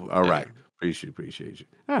you. Well, all Yeah. right. Appreciate you.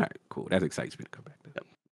 All right, cool. That excites me to come back.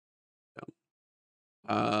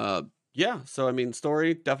 Yeah, so I mean,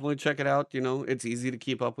 story, definitely check it out. You know, it's easy to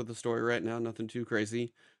keep up with the story right now, nothing too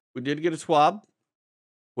crazy. We did get a swab.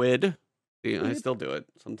 Quid. Yeah, I still do it.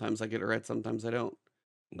 Sometimes I get it right, sometimes I don't.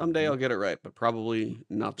 Someday I'll get it right, but probably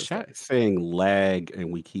not this day. Chat saying lag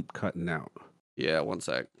and we keep cutting out. Yeah, one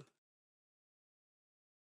sec.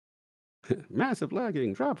 Massive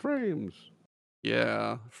lagging, drop frames.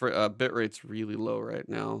 Yeah, for bit rate's really low right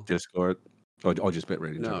now. Discord. Or just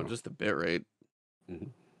bitrate in No, general. just the bit rate.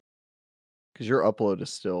 Because your upload is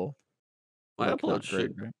still My like, upload not great,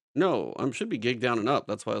 should right? no, should be gig down and up.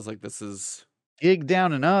 That's why I was like, this is Gig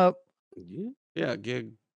down and up. yeah,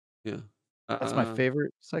 gig. Yeah. That's my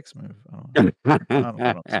favorite sex move. I don't know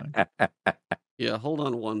what I'm saying. Yeah, hold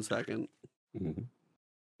on one second. You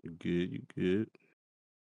good? You good?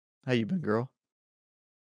 How you been, girl?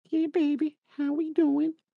 Yeah, baby. How we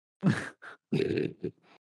doing? What's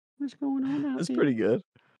going on out That's there? pretty good.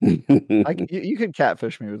 good. You could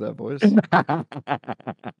catfish me with that voice.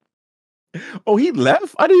 Oh, he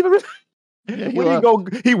left? I didn't even. Yeah, he Where did he left. go?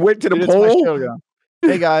 He went to the Dude, it's my poll. showdown.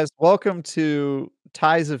 Hey guys, welcome to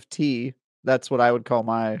Ties of Tea. That's what I would call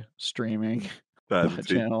my streaming Ties of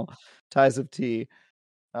Tea. channel. Ties of Tea.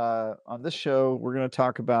 On this show, we're going to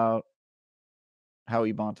talk about how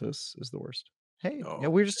Ebontis is the worst. Hey, yeah,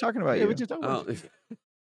 we were just talking about Yeah, you. we just talking Oh. about you.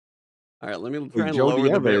 All right, let me try and Joe lower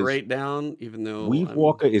the bit Dieves. rate down, even though Weave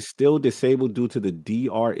Walker is still disabled due to the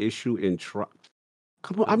DR issue in truck.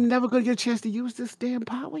 Come on, I'm never gonna get a chance to use this damn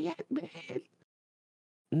power yet,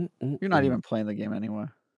 man. You're not even playing the game anyway.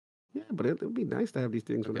 Yeah, but it would be nice to have these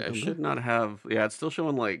things when Okay, I I come should back. not have. Yeah, it's still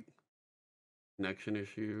showing like connection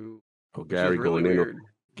issue. Oh, Which Gary is really going in. weird.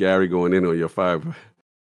 Gary going in on your fiber.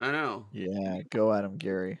 I know. Yeah, go at him,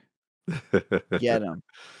 Gary. Get him.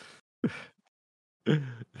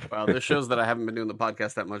 Wow, this shows that I haven't been doing the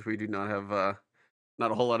podcast that much. We do not have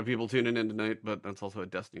not a whole lot of people tuning in tonight, but that's also a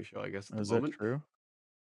Destiny show, I guess. At Is the that moment. true?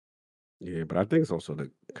 Yeah, but I think it's also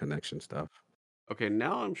the connection stuff. Okay,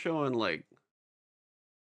 now I'm showing like.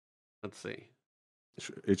 Let's see.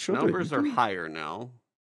 It should Numbers are higher now.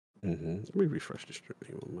 Let me refresh the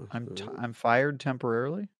stream. I'm fired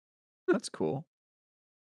temporarily. That's cool.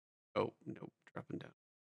 Oh nope, dropping down.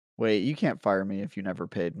 Wait, you can't fire me if you never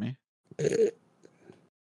paid me.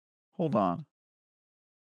 Hold on.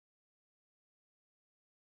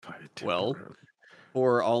 Well,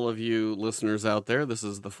 for all of you listeners out there, this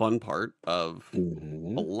is the fun part of a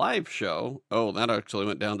live show. Oh, that actually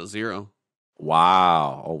went down to 0.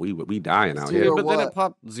 Wow. Oh, we dying out Yeah, here. but then it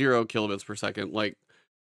popped 0 kilobits per second. Like,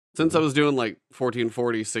 since I was doing like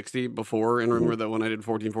 1440 60 before, and remember that when I did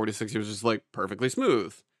 1440 60, it was just like perfectly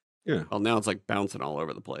smooth. Yeah. Well, now it's like bouncing all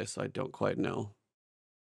over the place. I don't quite know.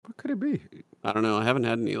 What could it be? I don't know. I haven't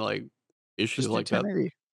had any like issues Just like do that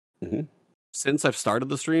 1080. since I've started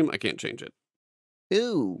the stream. I can't change it.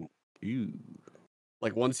 Ew.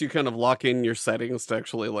 Like once you kind of lock in your settings to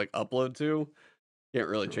actually like upload to, can't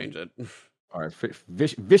really change it. All right,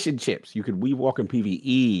 fish and chips. You could weave walk in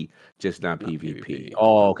PvE, just not Not PvP. PvP.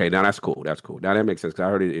 Oh, okay. Now that's cool. That's cool. Now that makes sense. 'Cause I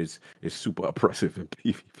heard it is super oppressive in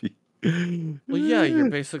PvP. Well, yeah, you're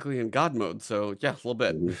basically in God mode, so yeah, a little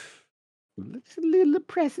bit. Mhm. It's a little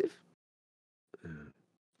oppressive.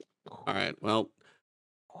 All right, well,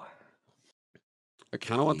 I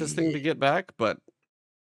kind of want this thing to get back, but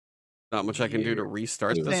not much I can do to Yeah.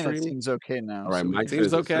 restart Yeah. the Saying it stream. seems okay now. All right, so we Mike can Seems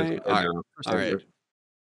says okay. good All right, now. all right.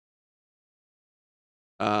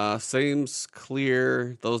 Seems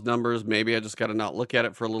clear. Those numbers. Maybe I just got to not look at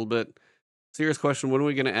it for a little bit. Serious question: when are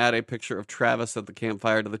we going to add a picture of Travis at the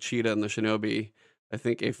campfire to the cheetah and the shinobi? I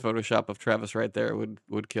think a Photoshop of Travis right there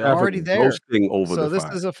would kill. I'm already there. Roasting over So the this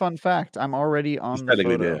fire. is a fun fact. I'm already He's on the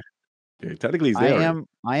technically photo. there. Yeah, technically he's I there.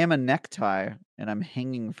 already. am a necktie, and I'm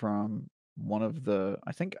hanging from one of the.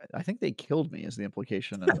 I think they killed me is the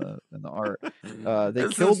implication in the art. They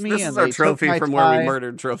killed me, This and is our they took trophy my from where we tie.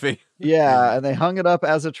 murdered trophy. Yeah, and they hung it up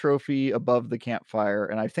as a trophy above the campfire,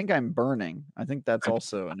 and I think I'm burning. I think that's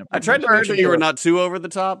also an I tried to implication. make sure you were not too over the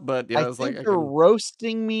top, but yeah, I I was think like, I they're can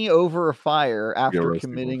roasting me over a fire after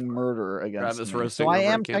roasting over committing murder against Travis me. roasting So I over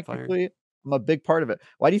a am campfire. technically I'm a big part of it.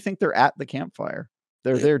 Why do you think they're at the campfire?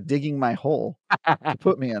 They're there digging my hole to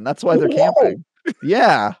put me in. That's why they're Whoa! camping.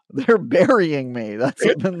 Yeah, they're burying me. That's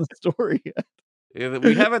been the story. Yeah,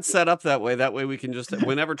 we have it set up that way. That way we can just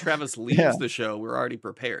whenever Travis leaves Yeah. the show, we're already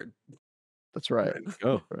prepared. That's right. There you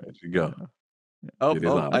go. Right. There you go. Yeah. Oh, It is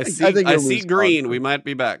on. I think see you'll see lose green. We confidence. might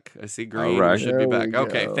be back. I see green. right. We should be There back. we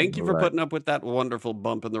Okay. go. Thank you All for right. putting up with that wonderful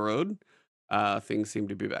bump in the road. Things seem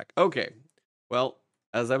to be back. Okay. Well,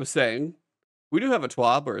 as I was saying, we do have a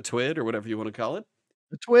twab or a twid or whatever you want to call it.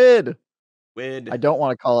 The twid. Twid. I don't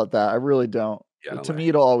want to call it that. I really don't. Yeah, I don't To like me,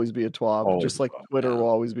 it'll always be a twab, Always just a like twab, Twitter yeah. will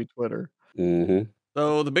always be Twitter. Mm-hmm.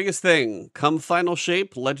 So the biggest thing, come final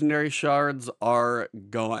shape, legendary shards are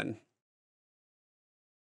gone.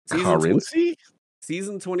 Currency?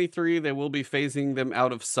 Season 23, they will be phasing them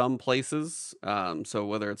out of some places. So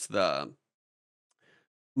whether it's the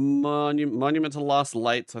Monumental Lost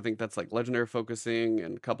Lights, I think that's like legendary focusing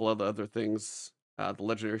and a couple of the other things, the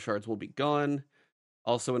legendary shards will be gone.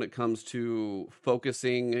 Also, when it comes to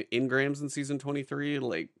focusing engrams in season 23,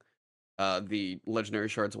 like the legendary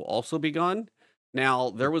shards will also be gone.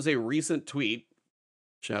 Now, there was a recent tweet.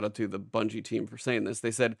 Shout out to the Bungie team for saying this.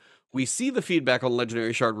 They said, "We see the feedback on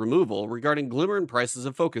legendary shard removal regarding glimmer and prices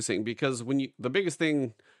of focusing because the biggest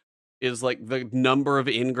thing is like the number of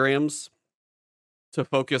engrams to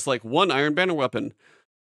focus like one Iron Banner weapon,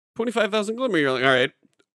 25,000 glimmer. You're like, all right,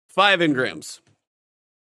 5 engrams,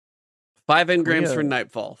 5 engrams for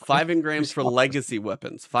Nightfall, 5 engrams for legacy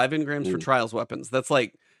weapons, 5 engrams for trials weapons. That's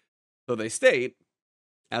like, so they state.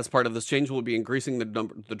 As part of this change, we'll be increasing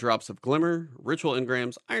the drops of Glimmer, Ritual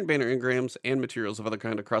engrams, Iron Banner engrams, and materials of other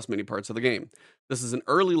kind across many parts of the game. This is an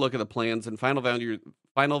early look at the plans, and final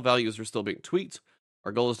values are still being tweaked.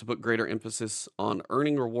 Our goal is to put greater emphasis on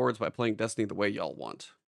earning rewards by playing Destiny the way y'all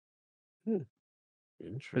want. I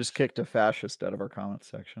just kicked a fascist out of our comment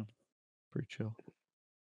section. Pretty chill.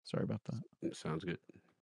 Sorry about that. Sounds good.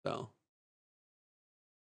 So,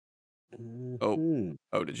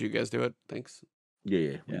 oh, did you guys do it? Thanks.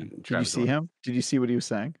 Yeah. Did you see him? Did you see what he was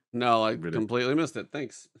saying? No, I completely missed it.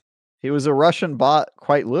 Thanks. He was a Russian bot,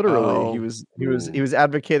 quite literally. Oh. He was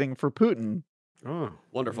advocating for Putin. Oh,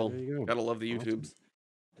 wonderful. there you go. Gotta love the Awesome.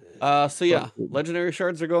 YouTubes. So yeah, legendary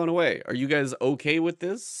shards are going away. Are you guys okay with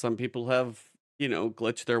this? Some people have,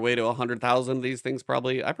 glitched their way to 100,000 of these things.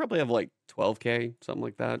 I probably have like 12K, something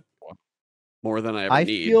like that. More than I ever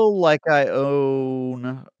need. I feel like I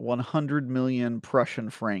own 100 million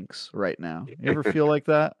Prussian francs right now. You ever feel like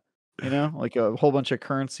that? Like a whole bunch of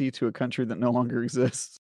currency to a country that no longer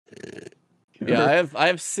exists. Yeah, I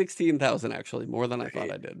have 16,000 actually, more than I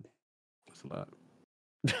thought I did. That's a lot.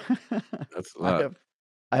 That's a lot.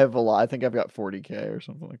 I have a lot. I think I've got 40K or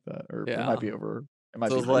something like that, or it might be over. It might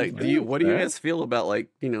so be it's like, crazy. what do you guys feel about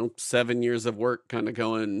 7 years of work kind of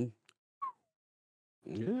going?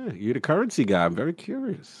 Yeah, you're the currency guy. I'm very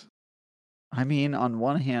curious. I mean, on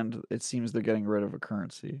one hand, it seems they're getting rid of a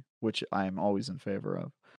currency, which I'm always in favor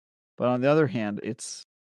of. But on the other hand, it's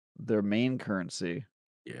their main currency.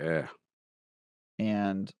 Yeah.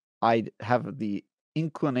 And I have the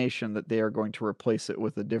inclination that they are going to replace it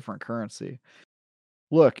with a different currency.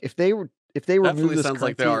 Look, if they remove this sounds currency,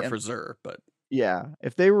 like they are for Xur, but yeah,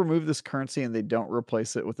 if they remove this currency and they don't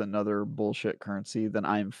replace it with another bullshit currency, then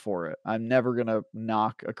I'm for it. I'm never gonna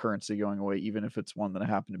knock a currency going away, even if it's one that I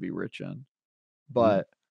happen to be rich in. But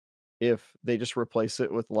if they just replace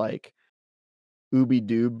it with like Ubi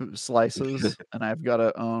Doob slices, and I've got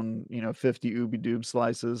to own 50 Ubi Doob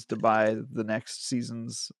slices to buy the next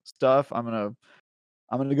season's stuff. I'm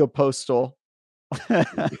gonna go postal.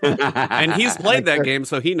 And he's played that game,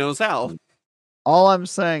 so he knows how. All I'm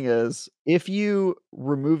saying is, if you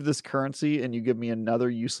remove this currency and you give me another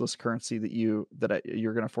useless currency that you're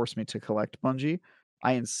going to force me to collect, Bungie,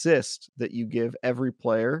 I insist that you give every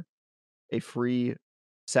player a free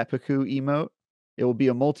seppuku emote. It will be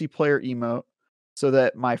a multiplayer emote so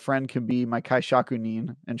that my friend can be my Kaishaku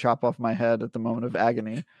Nin and chop off my head at the moment of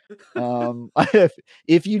agony.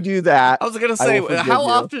 If you do that, I was gonna say, how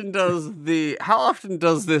often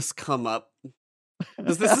does this come up?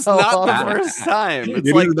 Because this is not the first time. It's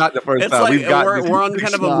It is not the first time. Like we're on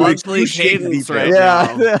kind of a monthly cadence right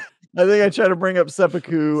now. I think I try to bring up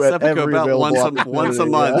seppuku at every about available once a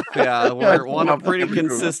month. Yeah, we're on a pretty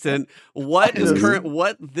consistent. What is current?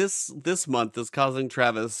 What this month is causing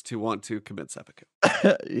Travis to want to commit seppuku?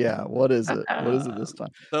 Yeah, what is it? What is it this time?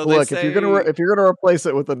 So look, if you're gonna replace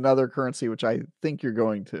it with another currency, which I think you're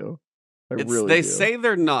going to, they say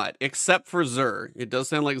they're not, except for Zur. It does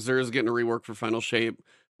sound like Zur is getting a rework for Final Shape.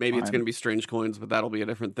 Maybe it's going to be Strange Coins, but that'll be a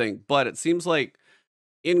different thing. But it seems like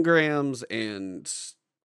engrams and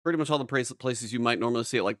pretty much all the places you might normally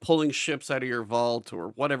see it, like pulling ships out of your vault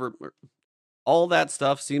or whatever, all that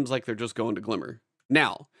stuff seems like they're just going to Glimmer.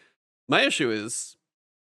 Now, my issue is,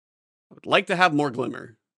 I would like to have more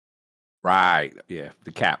Glimmer. Right, yeah,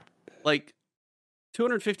 the cap. Like,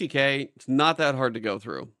 250k, it's not that hard to go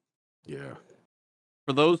through. Yeah.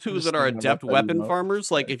 For those that are adept weapon farmers,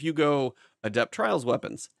 like if you go adept trials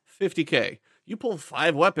weapons, 50k, you pull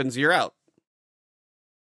 5 weapons, you're out.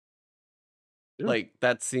 Yeah. Like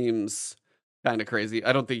that seems kind of crazy.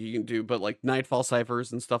 I don't think you can do, but like Nightfall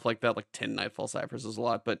ciphers and stuff like that, like 10 Nightfall ciphers is a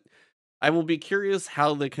lot. But I will be curious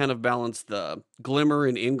how they kind of balance the Glimmer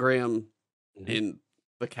and Engram in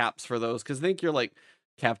the caps for those, because I think you're like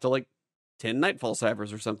capped to like 10 Nightfall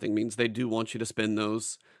ciphers or something, means they do want you to spend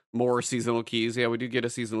those more seasonal keys. Yeah, we do get a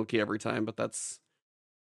seasonal key every time, but that's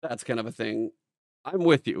kind of a thing. I'm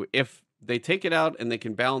with you. If they take it out and they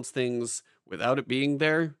can balance things without it being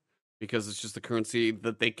there, because it's just a currency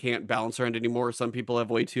that they can't balance around anymore. Some people have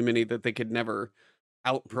way too many that they could never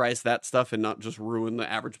outprice that stuff and not just ruin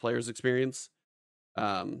the average player's experience.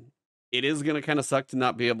 It is going to kind of suck to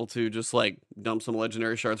not be able to just like dump some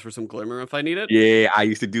legendary shards for some Glimmer if I need it. Yeah, I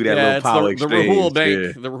used to do that little power exchange. The Rahul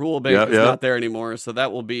Bank, the Rahul Bank is not there anymore, so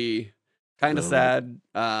that will be kind of sad.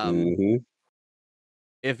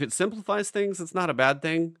 If it simplifies things, it's not a bad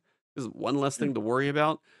thing. There's one less thing to worry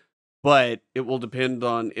about, but it will depend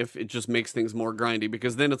on if it just makes things more grindy,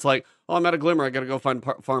 because then it's like, oh, I'm out of Glimmer, I got to go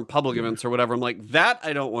farm public events or whatever. I'm like, that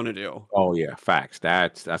I don't want to do. Oh yeah, facts.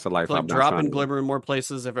 That's a life. Like dropping Glimmer in more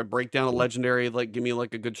places. If I break down a legendary, like give me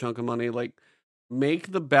like a good chunk of money. Like make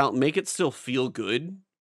it still feel good.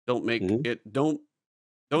 Don't make it. Don't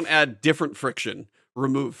add different friction.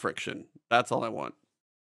 Remove friction. That's all I want.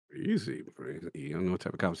 Easy. I don't know what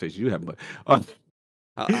type of conversation you have, but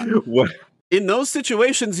what? In those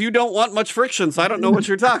situations, you don't want much friction, so I don't know what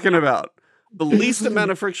you're talking about. The least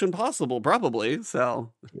amount of friction possible, probably.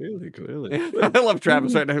 So clearly. I love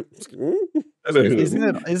Travis right now.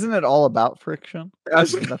 Isn't it all about friction?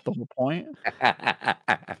 Isn't that the whole point?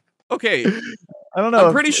 Okay. I don't know.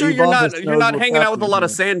 I'm pretty sure you're not hanging out with a lot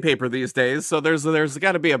of sandpaper these days, so there's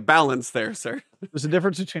got to be a balance there, sir. There's a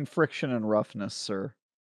difference between friction and roughness, sir.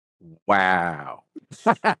 Wow.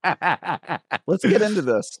 Let's get into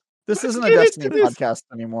this. This isn't a Destiny podcast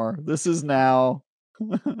anymore. This is now.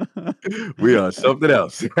 We are something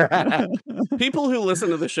else. People who listen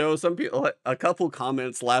to the show, a couple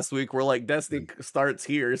comments last week were like, Destiny starts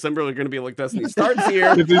here. Some people are going to be like, Destiny starts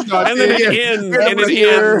here. And then it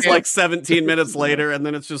ends like 17 minutes later. And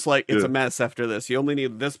then it's just like, it's a mess after this. You only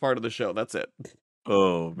need this part of the show. That's it.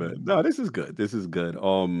 Oh, man. No, this is good.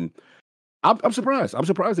 I'm surprised. I'm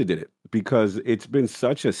surprised they did it, because it's been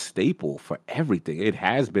such a staple for everything. It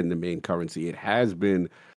has been the main currency. It has been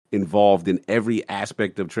involved in every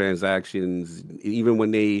aspect of transactions, even when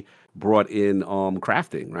they brought in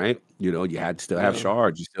crafting, right? You had to still have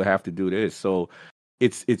shards. You still have to do this. So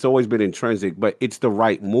it's always been intrinsic, but it's the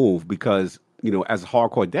right move, because, as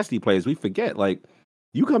hardcore Destiny players, we forget, like,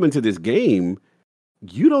 you come into this game,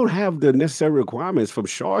 you don't have the necessary requirements from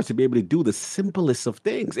shards to be able to do the simplest of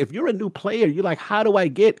things. If you're a new player, you're like, how do I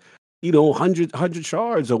get, 100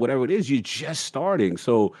 shards or whatever it is? You're just starting.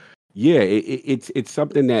 So yeah, it's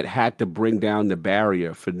something that had to bring down the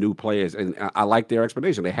barrier for new players. And I like their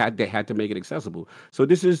explanation. They had to make it accessible. So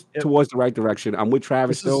this is towards the right direction. I'm with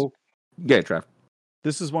Travis though. Yeah, Trav.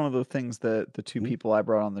 This is one of the things that the two Mhm. people I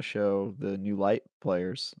brought on the show, the new light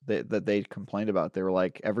players, that they complained about. They were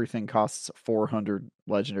like, everything costs 400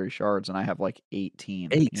 legendary shards, and I have like 18.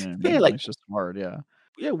 You 8. know what I Yeah, mean? And like it's just hard. Yeah.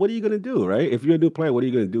 yeah, what are you gonna do, right? If you're a new player, what are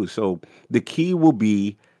you gonna do? So the key will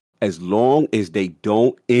be as long as they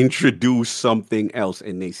don't introduce something else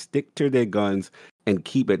and they stick to their guns and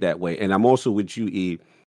keep it that way. And I'm also with you, E.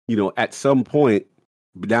 At some point,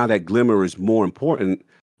 now that glimmer is more important,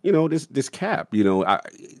 this cap,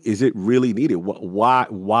 is it really needed?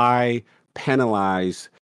 Why penalize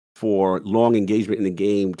for long engagement in the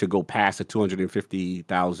game to go past a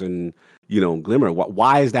 250,000, glimmer?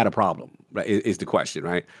 Why is that a problem? Right, is the question,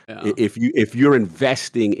 right? Yeah. If you're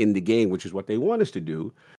investing in the game, which is what they want us to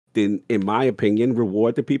do, then in my opinion,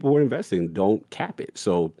 reward the people who are investing. Don't cap it.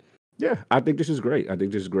 So yeah, I think this is great.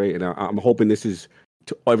 And I'm hoping this is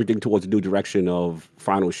everything towards a new direction of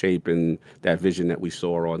final shape and that vision that we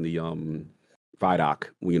saw on the Vidoc,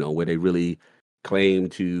 where they really claim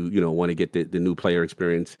to, want to get the new player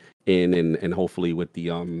experience in, and hopefully with the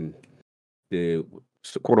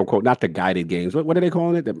quote unquote, not the guided games. What are they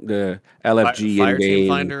calling it? The LFG in Fire Team game,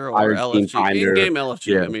 Finder or Fire Team LFG, Finder. in-game LFG.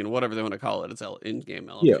 Yeah, I mean, whatever they want to call it, it's in-game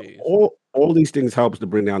yeah. LFG. All these things helps to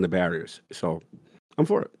bring down the barriers. So I'm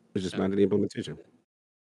for it. It's just Yeah. not the implementation.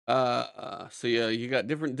 So yeah, you got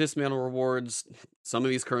different dismantle rewards. Some of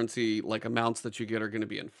these currency like amounts that you get are going to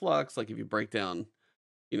be in flux. Like if you break down,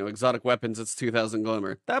 exotic weapons, it's 2,000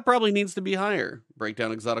 glimmer. That probably needs to be higher. Break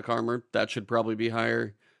down exotic armor, that should probably be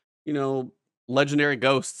higher. Legendary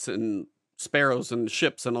ghosts and sparrows and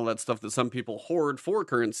ships and all that stuff that some people hoard for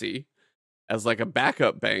currency as like a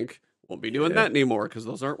backup bank. Won't be doing Yeah. that anymore because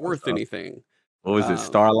those aren't worth anything. What was it? Um,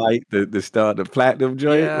 Starlight, the platinum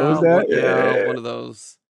joint. What was that? one of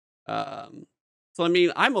those. So I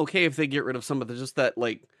mean, I'm okay if they get rid of some of just that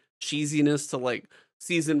like cheesiness to like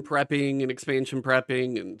season prepping and expansion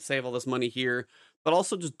prepping and save all this money here, but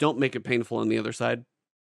also just don't make it painful on the other side.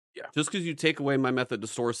 Yeah. Just because you take away my method to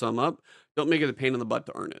store some up, don't make it a pain in the butt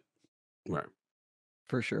to earn it. Right.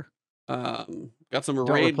 For sure. Got some Don't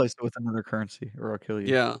raid. replace it with another currency or I'll kill you.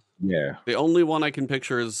 Yeah. Yeah. The only one I can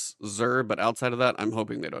picture is Zur, but outside of that, I'm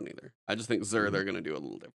hoping they don't either. I just think Zur, they're going to do a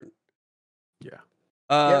little different. Yeah.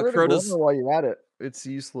 Get rid of Crota's. Glimmer while you're at it. It's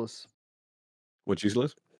useless. What's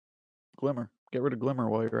useless? Glimmer. Get rid of Glimmer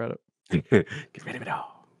while you're at it. Get rid of it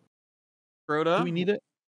all. Crota. Do we need it?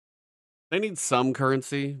 They need some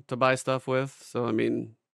currency to buy stuff with, so I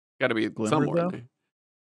mean, got to be Glimmer, somewhere though? in there.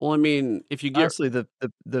 Well, I mean, if you get Honestly,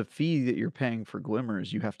 the fee that you're paying for Glimmer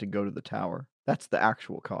is you have to go to the tower. That's the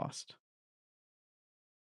actual cost.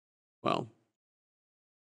 well,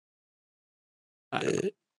 I don't know.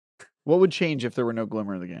 What would change if there were no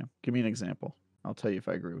Glimmer in the game? Give me an example. I'll tell you if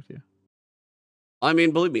I agree with you. I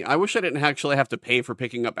mean, believe me, I wish I didn't actually have to pay for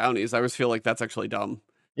picking up bounties. I always feel like that's actually dumb.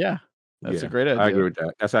 Yeah, that's Yeah, a great idea. I agree with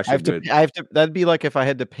that. That's I actually have to. good. I have to. That'd be like if I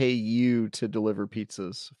had to pay you to deliver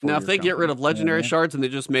pizzas. For Now, if your they get rid company, of legendary you know what I mean? shards and they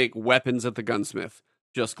just make weapons at the gunsmith,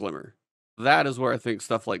 just Glimmer, that is where I think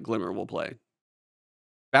stuff like Glimmer will play.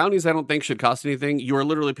 Bounties, I don't think should cost anything. You are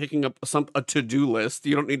literally picking up a to-do list.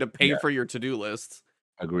 You don't need to pay Yeah. for your to-do lists.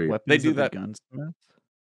 Agreed. Weapons do of the that. gunsmith.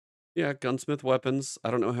 Yeah, gunsmith weapons.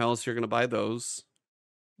 I don't know how else you're going to buy those.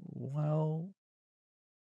 Well,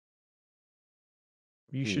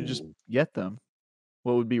 you should just Hmm. get them.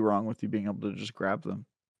 What would be wrong with you being able to just grab them?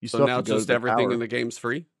 You So still now have to go to just the everything tower. in the game's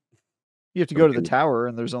free? You have to go to the Okay. tower,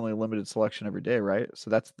 and there's only a limited selection every day, right? So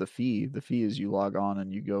that's the fee. The fee is you log on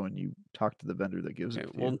and you go and you talk to the vendor that gives Okay,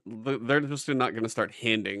 it to you. well, they're just not going to start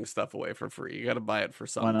handing stuff away for free. You got to buy it for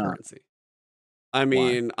some Why not? currency. I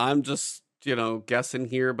mean, I'm just, guessing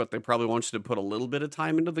here, but they probably want you to put a little bit of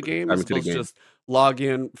time into the game Time as into the opposed to game. just log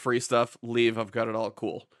in, free stuff, leave, I've got it all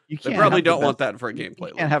cool. You They can't probably have the don't want best- that for a you gameplay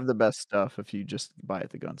loop. can't have the best stuff if you just buy at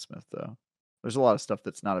the gunsmith, though. There's a lot of stuff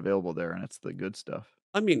that's not available there, and it's the good stuff.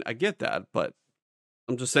 I mean, I get that, but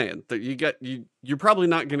I'm just saying that you're probably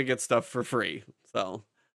not going to get stuff for free. So,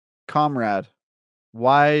 Comrade,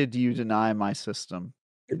 why do you deny my system?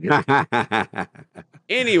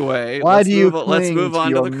 anyway, Why let's do you move cling to on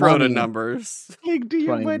to your the Crota money? numbers. Cling to It's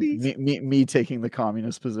your funny, money. me taking the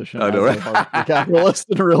communist position I as know, a right? hardcore capitalist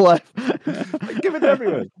in real life. Give it to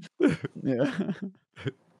everyone. Yeah.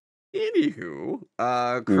 Anywho,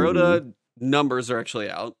 Crota numbers are actually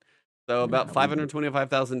out. So about Yeah,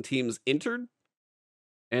 525,000 teams entered.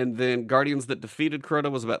 And then Guardians that defeated Crota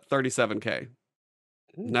was about 37K.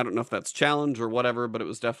 And I don't know if that's challenge or whatever, but it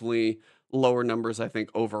was definitely lower numbers, I think,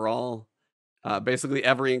 overall. Basically,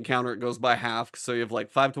 every encounter it goes by half. So you have like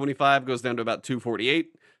 525 goes down to about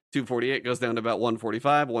 248. 248 goes down to about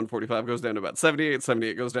 145. 145 goes down to about 78.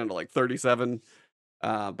 78 goes down to like 37.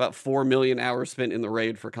 About 4 million hours spent in the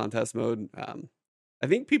raid for contest mode. I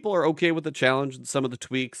think people are okay with the challenge and some of the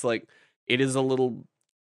tweaks. Like, it is a little.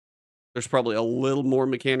 There's probably a little more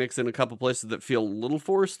mechanics in a couple places that feel a little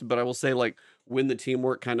forced, but I will say, like, when the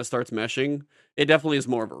teamwork kind of starts meshing, it definitely is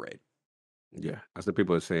more of a raid. Yeah, that's what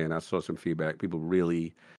people are saying. I saw some feedback. People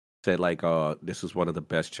really said like, this is one of the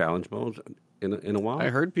best challenge modes in a while. I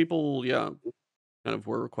heard people, kind of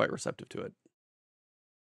were quite receptive to it.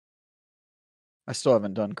 I still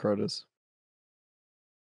haven't done Crota's.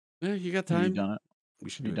 Yeah, you got Have you time. done it? We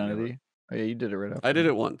should You do it done it, together. E? Oh yeah, you did it right after. I did me.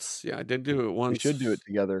 it once. Yeah, I did do it once. We should do it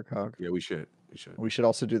together, Cog. Yeah, we should. We should. We should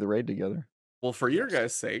also do the raid together. Well, for your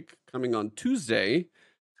guys' sake, coming on Tuesday,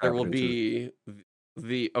 there will Happening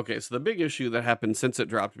be okay. So the big issue that happened since it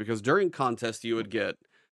dropped, because during contest you would get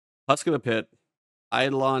Husk of the Pit,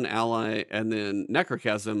 Eidolon Ally, and then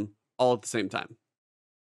Necrochasm all at the same time.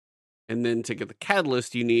 And then to get the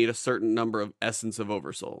Catalyst, you need a certain number of Essence of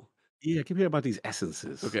Oversoul. Yeah, keep hearing about these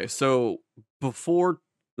essences. Okay, so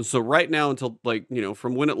right now until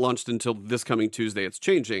from when it launched until this coming Tuesday, it's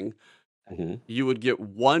changing. Mm-hmm. You would get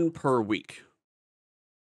one per week.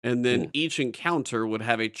 And then each encounter would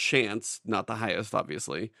have a chance, not the highest,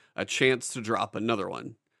 obviously, a chance to drop another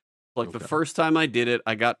one. Like the first time I did it,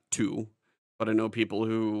 I got 2. But I know people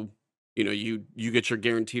who, you get your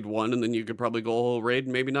guaranteed 1, and then you could probably go a whole raid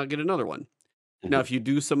and maybe not get another one. Mm-hmm. Now, if you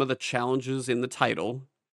do some of the challenges in the title,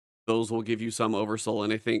 those will give you some oversoul.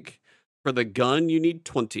 And I think for the gun, you need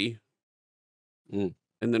 20. And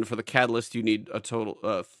then for the catalyst, you need a total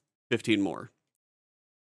of 15 more.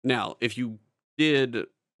 Now, if you did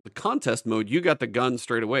the contest mode, you got the gun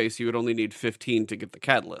straight away, so you would only need 15 to get the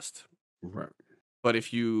catalyst. Right. But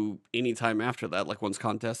if you, anytime after that, like once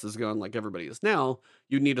contest is gone, like everybody is now,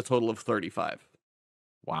 you need a total of 35.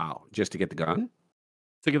 Wow. Just to get the gun?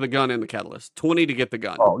 To get the gun and the catalyst. 20 to get the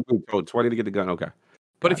gun. Oh, 20 to get the gun. Okay.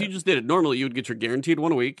 But if you just did it normally, you would get your guaranteed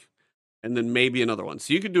 1 a week, and then maybe another one.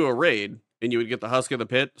 So you could do a raid, and you would get the Husk of the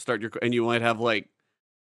Pit, and you might have like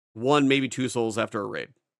 1, maybe 2 souls after a raid.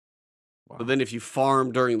 Wow. But then if you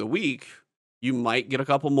farm during the week, you might get a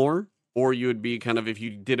couple more, or you would be kind of, if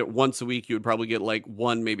you did it once a week, you would probably get like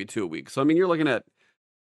 1, maybe 2 a week. So, I mean, you're looking at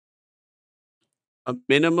a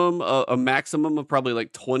maximum of probably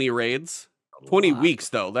like 20 raids. 20 weeks,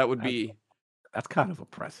 though. That would be... That's kind of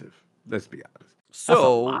oppressive. Let's be honest.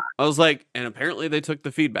 So I was like, and apparently they took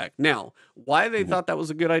the feedback. Now, why they thought that was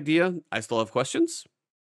a good idea, I still have questions.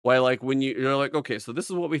 Why, like, when you're like, okay, so this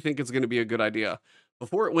is what we think is going to be a good idea.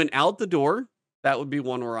 Before it went out the door, that would be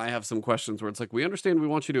one where I have some questions where it's like, we understand we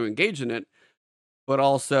want you to engage in it, but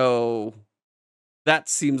also that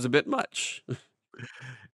seems a bit much.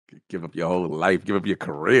 Give up your whole life, give up your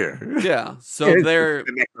career. Yeah. So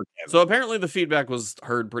so apparently the feedback was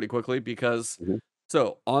heard pretty quickly because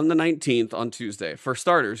so on the 19th, on Tuesday, for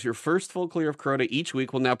starters, your first full clear of Crota each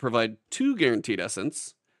week will now provide 2 guaranteed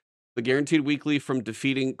essence, the guaranteed weekly from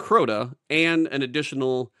defeating Crota, and an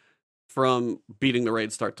additional from beating the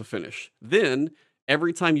raid start to finish. Then,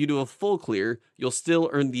 every time you do a full clear, you'll still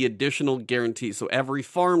earn the additional guarantee. So every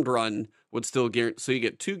farmed run would still guarantee. So you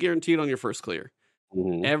get 2 guaranteed on your first clear.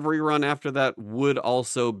 Every run after that would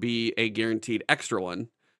also be a guaranteed extra one.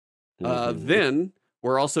 Then,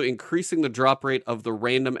 we're also increasing the drop rate of the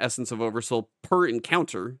random Essence of Oversoul per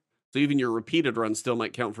encounter. So even your repeated run still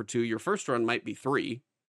might count for 2. Your first run might be 3.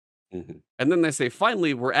 And then they say,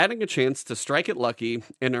 finally, we're adding a chance to strike it lucky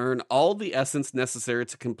and earn all the essence necessary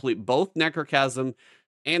to complete both Necrochasm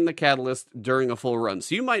and the Catalyst during a full run.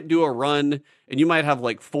 So you might do a run, and you might have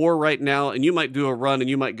like 4 right now, and you might do a run, and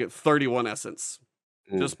you might get 31 essence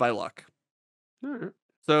just by luck.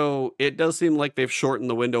 So it does seem like they've shortened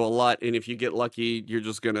the window a lot, and if you get lucky, you're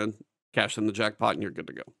just going to cash in the jackpot, and you're good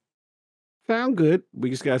to go. Sound good. We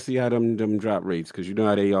just gotta see how them drop rates, because you know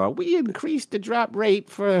how they are. We increased the drop rate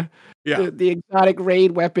for the exotic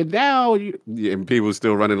raid weapon. Now, and people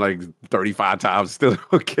still running like 35 times. Still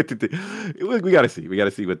don't get the thing. We gotta see. We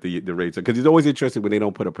gotta see what the rates are, because it's always interesting when they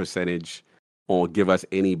don't put a percentage or give us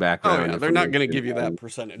any background. Oh yeah, they're not going to give you that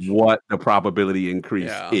percentage. What the probability increase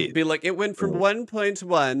is? Be like, it went from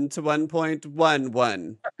 1.1 to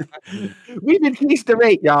 1.11. We've increased the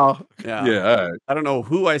rate, y'all. Yeah. I don't know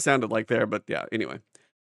who I sounded like there, but yeah. Anyway,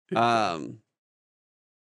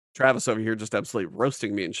 Travis over here just absolutely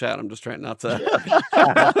roasting me in chat. I'm just trying not to.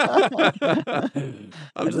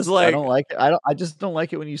 I don't like it. I just don't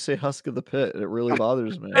like it when you say Husk of the Pit. It really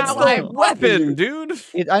bothers me. It's the weapon, dude.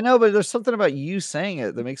 I know, but there's something about you saying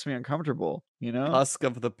it that makes me uncomfortable. You know, Husk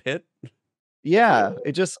of the Pit. Yeah,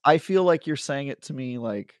 I feel like you're saying it to me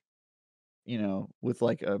like, with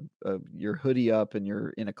like your hoodie up and you're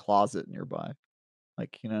in a closet nearby.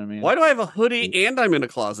 Like, you know what I mean? Why do I have a hoodie and I'm in a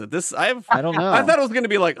closet? I don't know. I thought it was going to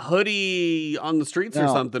be like hoodie on the streets or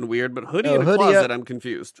No. something weird, but hoodie No, in a hoodie, closet, I'm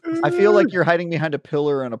confused. I feel like you're hiding behind a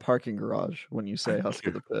pillar in a parking garage when you say Husk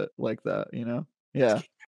of the Pit like that, you know? Yeah.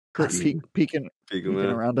 Husk. Peeking Peeking around.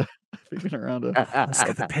 around a peeking around a Husk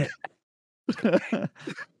of the Pit.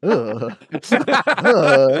 Ugh.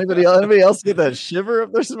 Anybody else get that shiver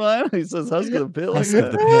up their spine? He says Husk of the Pit like Husk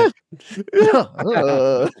of that.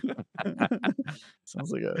 the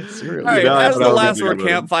Sounds like a serial All right, know, as that's the what I was last thinking word about.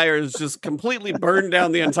 campfire is just completely burned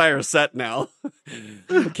down the entire set now. The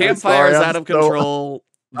I'm campfire is sorry, out of control.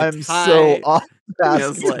 The I'm so tie- off task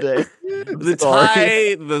it's like- today. the sorry.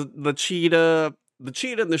 tie, the cheetah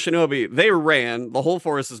and the shinobi, they ran. The whole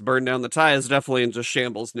forest is burned down. The tie is definitely in just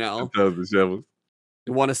shambles now. That was the shovels.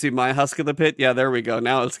 You want to see my Husk of the Pit? Yeah, there we go.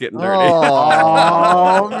 Now it's getting dirty.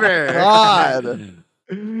 Oh, man. God.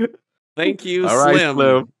 Thank you, All right, Slim.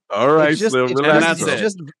 Slim. All right, Slim. and Relax.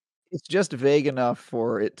 that's it. It's just vague enough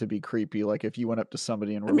for it to be creepy. Like if you went up to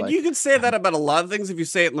somebody and were I mean, like, you could say that about a lot of things if you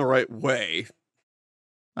say it in the right way.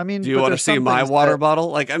 I mean, Do you but want to there's see some my things water that- bottle?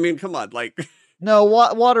 Like, I mean, come on. Like, No,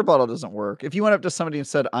 water bottle doesn't work. If you went up to somebody and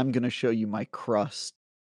said, "I'm going to show you my crust,"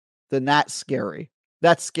 then that's scary.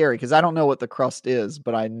 That's scary because I don't know what the crust is,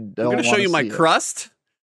 but I don't. I'm going to show you my see it. crust.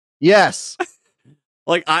 Yes,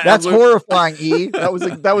 Like, that's horrifying. E. That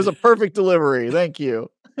was a perfect delivery. Thank you.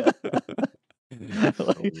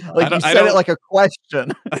 like you said it like a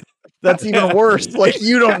question. That's even worse. Like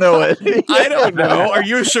you don't know it. I don't know. Are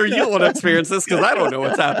you sure you want to experience this? Because I don't know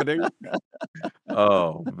what's happening.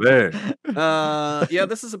 Oh, man. Yeah,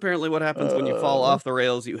 this is apparently what happens when you fall off the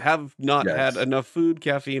rails. You have not had Yes. enough food,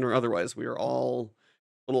 caffeine, or otherwise. We are all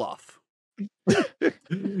a little off.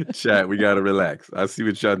 Chat, we got to relax. I see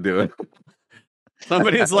what y'all doing.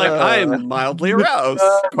 Somebody's like, I'm mildly aroused?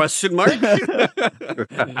 Question mark.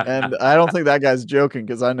 And I don't think that guy's joking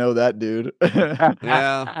because I know that dude.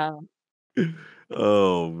 Yeah.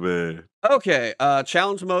 Oh, man. Okay.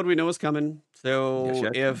 Challenge mode we know is coming. So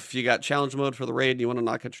Yes. if you got challenge mode for the raid and you want to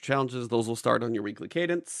knock out your challenges, those will start on your weekly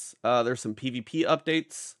cadence. There's some PvP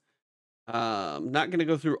updates. Not going to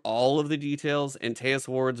go through all of the details. Antaeus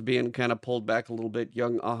wards being kind of pulled back a little bit.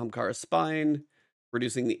 Young Ahamkara's spine.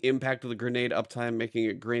 Reducing the impact of the grenade uptime, making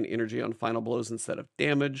it gain energy on final blows instead of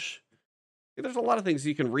damage. There's a lot of things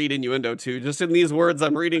you can read innuendo to just in these words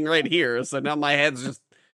I'm reading right here. So now my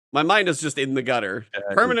mind is just in the gutter.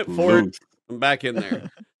 Permanent fort. I'm back in there.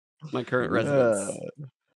 My current residence.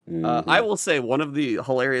 I will say one of the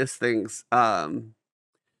hilarious things. One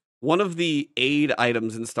of the aid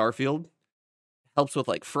items in Starfield helps with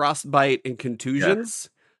like frostbite and contusions.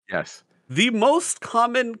 Yes. The most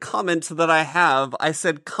common comment that I have, I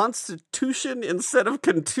said constitution instead of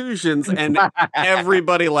contusions, and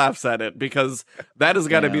everybody laughs at it because that has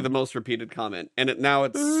got to be the most repeated comment. And now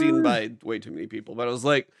it's seen by way too many people. But I was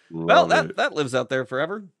like, well, that lives out there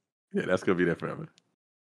forever. Yeah, that's going to be there forever.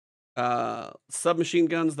 Submachine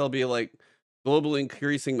guns, they'll be like globally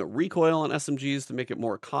increasing the recoil on SMGs to make it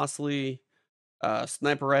more costly.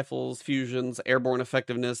 Sniper rifles, fusions, airborne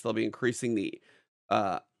effectiveness, they'll be increasing the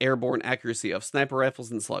airborne accuracy of sniper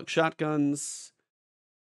rifles and slug shotguns.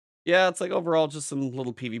 Yeah, it's like overall just some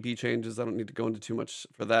little PvP changes. I don't need to go into too much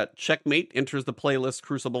for that. Checkmate enters the playlist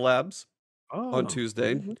Crucible Labs on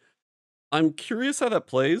Tuesday. Mm-hmm. I'm curious how that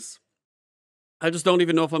plays. I just don't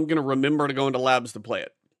even know if I'm going to remember to go into labs to play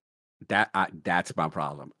it. That's my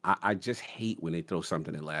problem. I just hate when they throw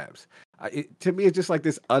something in labs. To me, it's just like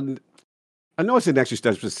this. I know it's an extra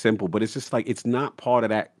step, just simple, but it's just like it's not part of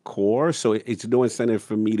that core, so it's no incentive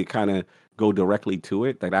for me to kind of go directly to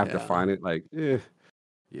it. Like I have to find it. Like,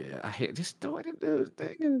 I hate just throw it in the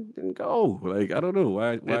thing and go. Like I don't know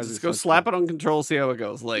why. Just go slap it on control, see how it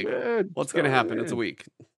goes. Like, what's going to happen? It's a week.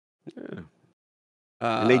 Yeah.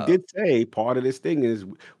 And they did say part of this thing is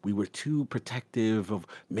we were too protective of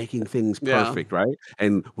making things perfect, right?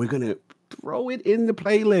 And we're gonna throw it in the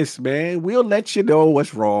playlist, man. We'll let you know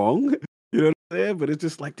what's wrong. You know what I'm saying? But it's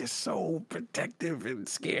just like they're so protective and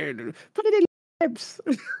scared. Put it in labs.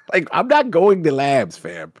 Like I'm not going to labs,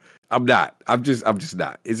 fam. I'm not. I'm just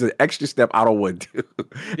not. It's an extra step I don't want to.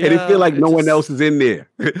 And it feel like no one else is in there.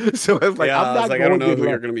 So it's like I'm not going I don't know to who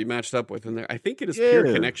you're going to be matched up with in there. I think it is pure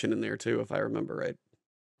connection in there too, if I remember right.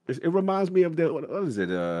 It reminds me of what is it?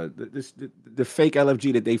 The fake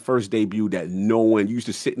LFG that they first debuted that no one used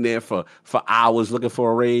to sitting there for hours looking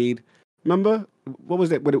for a raid. Remember what was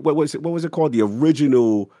that? What was it called? The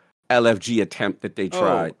original LFG attempt that they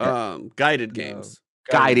tried. Guided games.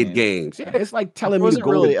 Guided games. Yeah, it's like telling me it wasn't to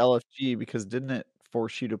go really to... LFG because didn't it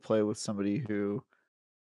force you to play with somebody who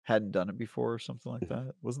hadn't done it before or something like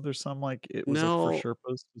that? Wasn't there some like it was like for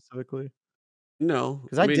Sherpas specifically? No,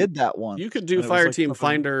 because I did that once. You could do and it was, Fire like, Team super-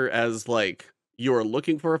 Finder as like you were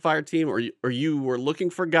looking for a fire team, or you were looking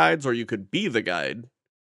for guides, or you could be the guide.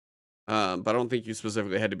 But I don't think you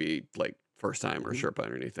specifically had to be like first time or Sherpa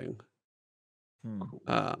or anything. Hmm.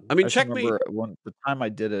 I I mean, just checkmate. remember the time I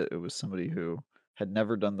did it, it was somebody who had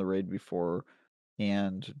never done the raid before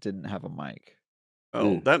and didn't have a mic.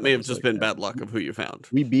 Oh, that may That have was just like been that. bad luck of who you found.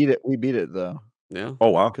 We beat it. We beat it though, Yeah, Oh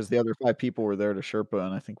wow. because the other 5 people were there to Sherpa,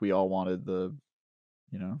 and I think we all wanted the,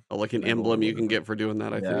 oh, like an medal or emblem you can whatever. get for doing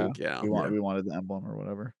that. I think. Yeah. We wanted the emblem or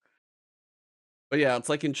whatever. But yeah, it's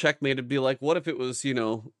like in checkmate, it'd be like, what if it was,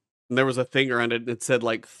 and there was a thing around it that said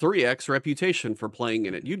like 3x reputation for playing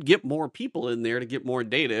in it. You'd get more people in there to get more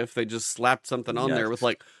data if they just slapped something on there with Yes.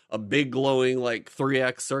 like a big glowing like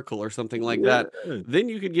 3x circle or something like Yeah. that. Then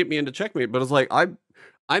you could get me into checkmate. But it's like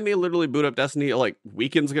I may literally boot up Destiny, like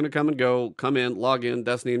weekend's gonna come and go, come in, log in,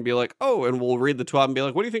 Destiny, and be like, oh, and we'll read the TWAB and be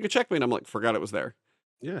like, what do you think of checkmate? I'm like, forgot it was there.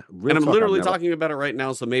 Yeah. And I'm literally talking about it right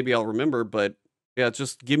now, so maybe I'll remember, but yeah,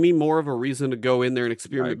 just give me more of a reason to go in there and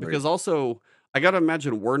experiment. agree. Because also, I gotta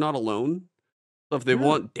imagine we're not alone. So if they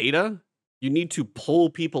want data, you need to pull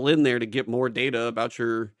people in there to get more data about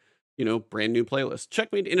your, brand new playlist.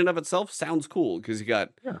 Checkmate in and of itself sounds cool because you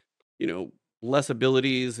got, less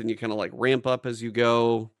abilities and you kind of like ramp up as you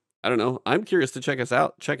go. I don't know. I'm curious to check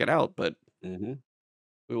it out, but Mm-hmm.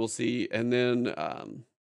 we will see. And then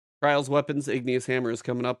Trials Weapons, Igneous Hammer is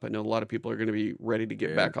coming up. I know a lot of people are going to be ready to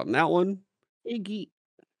get back on that one. Iggy.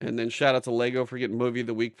 And then shout out to Lego for getting Movie of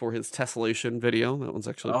the Week for his Tessellation video. That one's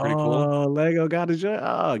actually pretty cool. Oh, Lego got a job.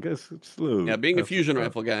 Oh, good salute. Yeah, being a fusion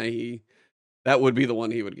rifle guy, that would be the one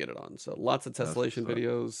he would get it on. So lots of Tessellation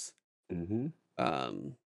videos. Mm-hmm.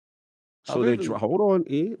 So Other they're than- hold on,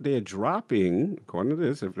 E. They're dropping, according to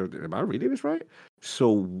this. Am I reading this right?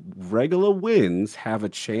 So regular wins have a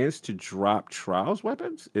chance to drop trials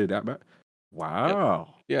weapons. Is that right?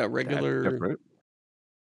 Wow. Yeah, That's regular. different.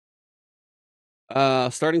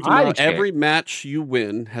 Starting High tomorrow, chance. every match you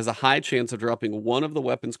win has a high chance of dropping one of the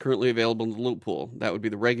weapons currently available in the loot pool. That would be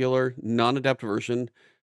the regular, non-adept version.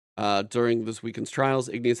 During this weekend's trials,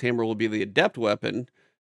 Igneous Hammer will be the adept weapon.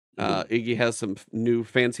 Iggy has some new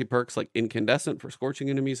fancy perks like Incandescent for scorching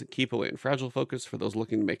enemies and Keep Away and Fragile Focus for those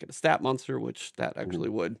looking to make it a stat monster, which that actually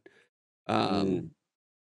would.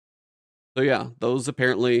 So yeah, those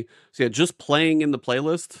apparently. So yeah, just playing in the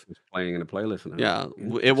playlist. Just playing in the playlist now. Yeah,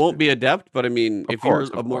 it won't be adept, but I mean, Of if course,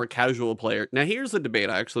 you're a of more course. casual player. Now, here's a debate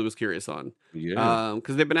I actually was curious on. Yeah.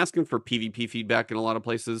 Because they've been asking for PvP feedback in a lot of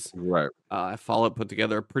places. Right. Fallout put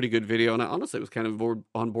together a pretty good video, and I honestly was kind of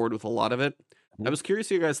on board with a lot of it. I was curious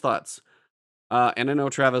your guys' thoughts. And I know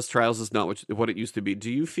Travis Trials is not what it used to be. Do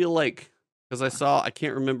you feel like, because I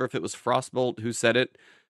can't remember if it was Frostbolt who said it,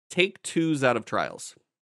 take twos out of Trials.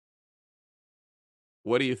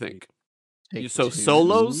 What do you think? So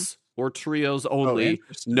solos or trios only,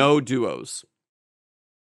 interesting. no duos.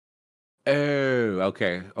 Oh,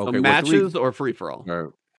 okay. So Okay. matches or free for all. Right.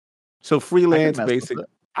 So freelance mess with basic. it.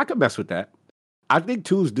 I could mess with that. I think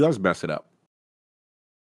twos does mess it up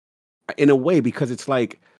in a way because it's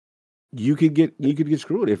like you could get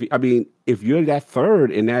screwed if you're that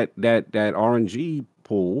third in that RNG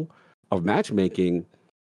pool of matchmaking.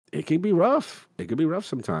 It can be rough. It can be rough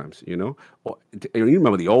sometimes, you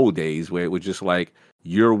remember the old days where it was just like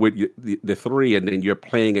you're with the three, and then you're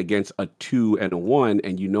playing against a 2 and a 1,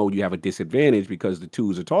 and you have a disadvantage because the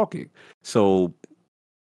twos are talking. So,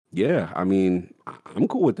 yeah, I'm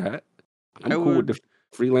cool with that. I'm cool with the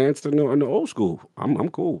freelance and the old school. I'm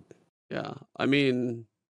cool. Yeah, I mean,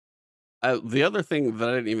 the other thing that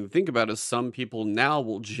I didn't even think about is some people now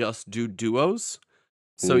will just do duos.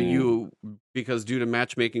 So because due to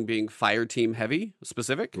matchmaking being fire team heavy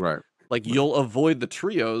specific, Right. like you'll avoid the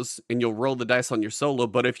trios and you'll roll the dice on your solo.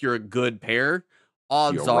 But if you're a good pair,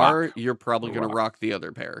 odds are you're probably going to rock the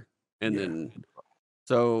other pair. And then,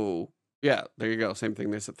 so yeah, there you go. Same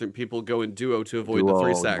thing. They said people go in duo to avoid the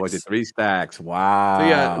 3 stacks. Avoid the 3 stacks. Wow. So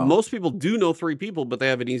yeah, most people do know 3 people, but they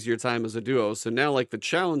have an easier time as a duo. So now like the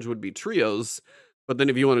challenge would be trios. But then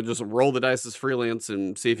if you want to just roll the dice as freelance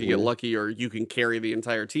and see if you get lucky or you can carry the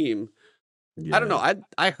entire team. I don't know.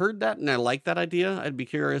 I heard that and I like that idea. I'd be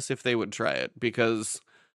curious if they would try it because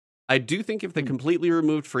I do think if they completely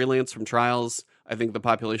removed freelance from trials, I think the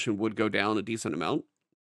population would go down a decent amount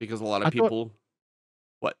because a lot of people.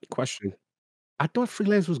 What? Question. I thought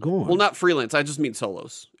freelance was gone. Well, not freelance. I just mean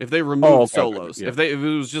solos. If they removed solos, yeah. if it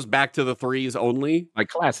was just back to the 3s only, like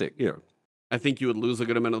classic, yeah. I think you would lose a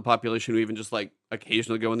good amount of the population who even just like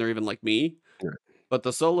occasionally go in there, even like me. Yeah. But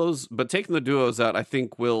the solos, but taking the duos out, I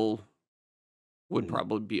think would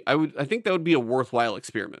probably be. I think that would be a worthwhile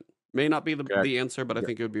experiment. May not be Gar- the answer, but I Gar-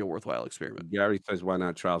 think it would be a worthwhile experiment. Gary says, "Why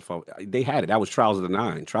not Trials 4?" They had it. That was Trials of the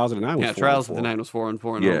Nine. Trials of the Nine was Yeah, 4 on Trials of the 4. 9 was 4 on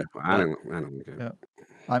 4. And Yeah, all, I but don't. Okay. Yeah.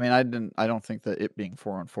 I mean, I don't think that it being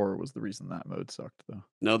 4-on-4 was the reason that mode sucked, though.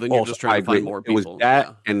 no, then you're Also, just trying I to find agree. more It was people.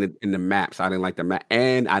 that Yeah. and the maps. I didn't like the map,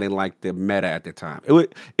 and I didn't like the meta at the time. It was,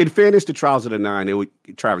 in fairness to Trials of the Nine,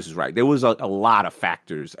 Travis is right. There was a lot of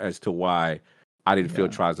factors as to why I didn't feel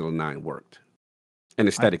Yeah. Trials of the Nine worked, and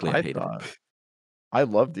aesthetically, I hated thought it. I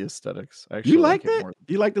love the aesthetics. I actually You like liked it it? more.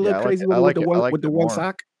 You like the Yeah, little I like crazy it. I woman like with it. I liked with the it one more.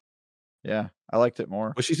 sock? Yeah, I liked it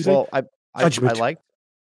more. What she say? Well, I Judgment. liked.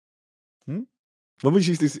 Remember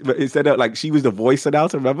she used to instead of like she was the voice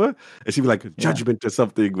announcer, remember? And she'd be like judgment or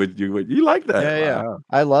something with you. You like that? Yeah. Wow.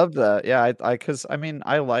 I loved that. Yeah, because I mean,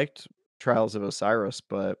 I liked Trials of Osiris,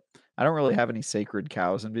 but I don't really have any sacred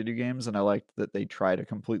cows in video games, and I liked that they tried a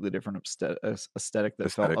completely different aesthetic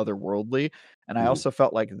that felt Aesthetic. otherworldly. And I Mhm. also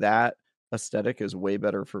felt like that aesthetic is way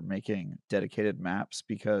better for making dedicated maps,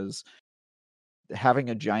 because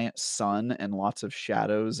having a giant sun and lots of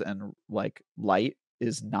shadows and like light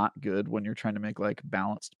is not good when you're trying to make like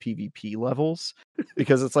balanced PvP levels,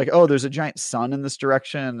 because it's like, oh, there's a giant sun in this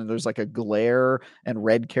direction and there's like a glare, and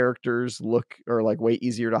red characters are like way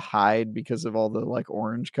easier to hide because of all the like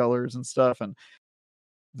orange colors and stuff. And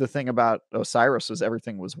the thing about Osiris was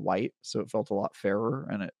everything was white, so it felt a lot fairer,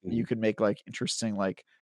 and you could make like interesting like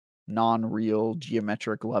non-real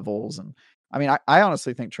geometric levels. And I mean, I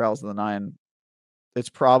honestly think Trials of the Nine, it's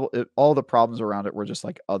probably all the problems around it were just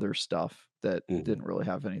like other stuff that didn't really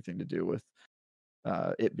have anything to do with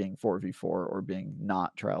it being 4v4 or being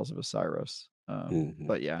not Trials of Osiris.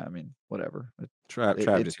 But yeah, I mean, whatever. Travis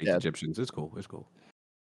it's just hates dead. Egyptians. It's cool. It's cool.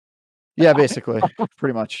 Yeah, basically,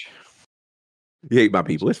 pretty much. You hate my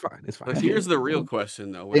people. It's fine. It's fine. But here's the real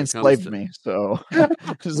question, though. They When it comes enslaved to me, so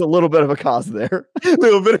there's a little bit of a cause there. A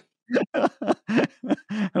little bit.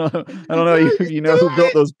 I don't know. You know who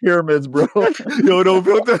built those pyramids, bro? Yo, don't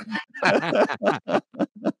build that.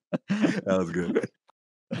 That was good.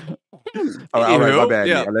 All right, my bad.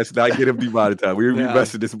 Yeah. Yeah. Let's not get him demonetized. We're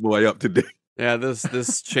messing this boy up today. Yeah,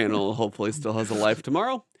 this channel hopefully still has a life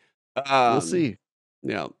tomorrow. We'll see.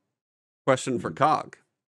 Yeah. Question for Cog.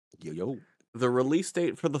 Yo. The release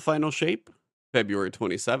date for the final shape, February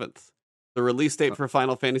 27th. The release date for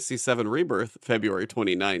Final Fantasy VII Rebirth, February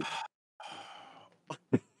 29th.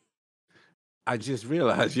 I just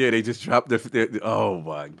realized, they just dropped the oh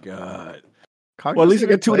my god. Cog Well, at least I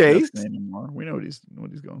doesn't got 2 play days. Destiny anymore. We know what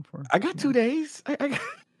he's going for. I got 2 days.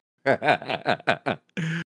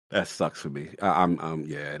 That sucks for me.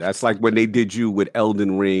 Yeah, that's like when they did you with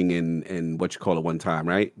Elden Ring and what you call it one time,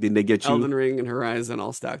 right? Didn't they get you? Elden Ring and Horizon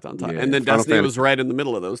all stacked on top. Yeah, And then Final Destiny Fantasy was right in the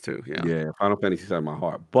middle of those two. Yeah. Yeah, Final Fantasy set my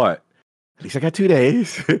heart. But at least I got 2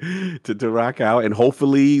 days to rock out. And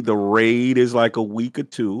hopefully the raid is like a week or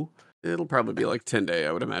two. It'll probably be like 10-day,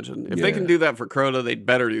 I would imagine. If Yeah. they can do that for Crota, they'd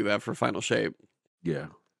better do that for Final Shape. Yeah.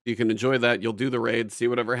 You can enjoy that. You'll do the raid, see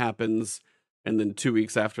whatever happens. And then 2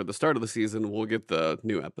 weeks after the start of the season, we'll get the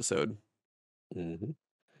new episode. Mm-hmm.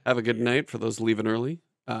 Have a good night for those leaving early.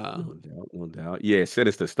 No doubt. Yeah,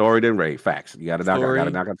 Sinister story then raid. Facts. You gotta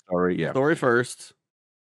knock out the story. Yeah. Story first.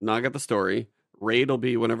 Knock out the story. Raid will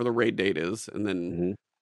be whenever the raid date is. And then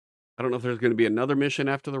I don't know if there's going to be another mission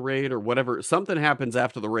after the raid or whatever. Something happens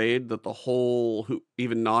after the raid that the whole,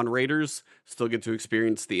 even non-raiders, still get to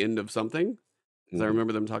experience the end of something. Because I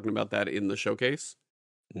remember them talking about that in the showcase.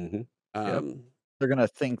 Mm-hmm. They're gonna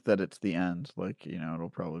think that it's the end. Like, it'll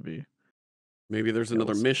probably be. Maybe there's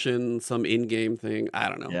another mission, some in-game thing. I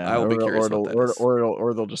don't know. Yeah, I will be curious what that is.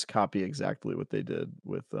 or they'll just copy exactly what they did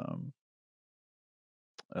with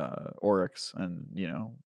Oryx, and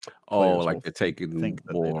like they're taking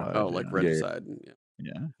more. Like Regicide.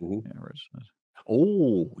 Yeah. Regicide.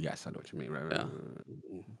 Oh, yes, I know what you mean. Right.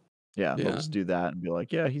 Yeah, they'll just do that and be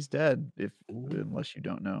like, yeah, he's dead, unless you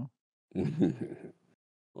don't know.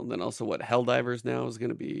 Well, then also what Helldivers now is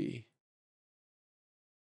going to be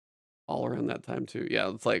all around that time too. Yeah,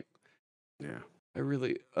 it's like, I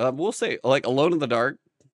really, we'll say like Alone in the Dark,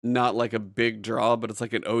 not like a big draw, but it's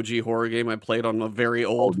like an OG horror game I played on a very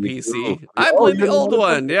old PC. I played the old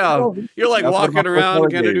one. Yeah, you're like walking around,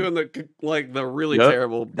 kind of doing the really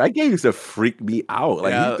terrible. That game used to freak me out.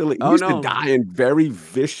 Like he used to die in very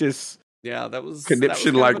vicious. Yeah, that was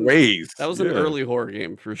conniption like ways. That was an early horror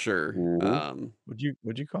game for sure. Would you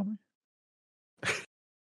call me?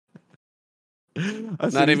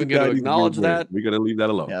 Not even going to acknowledge that. We're going to leave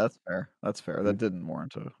that alone. Yeah, that's fair. That didn't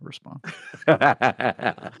warrant a response.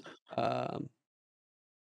 But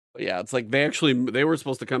yeah, it's like they were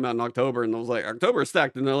supposed to come out in October, and I was like, October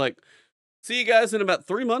stacked, and they're like, see you guys in about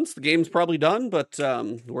 3 months. The game's probably done, but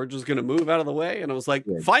we're just going to move out of the way. And I was like,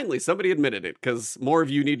 Yeah. finally, somebody admitted it, because more of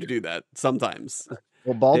you need to do that sometimes.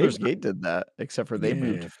 Well, Baldur's Gate did that, except for they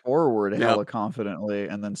moved Yeah. forward Yep. hella confidently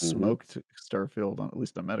and then Mhm. smoked Starfield, on at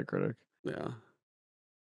least on Metacritic. Yeah.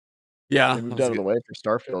 Yeah. They moved out of the way for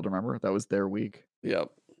Starfield, remember? That was their week. Yep.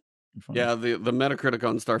 Funny. Yeah, the Metacritic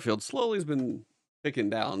on Starfield slowly has been ticking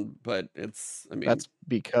down, but it's, I mean, That's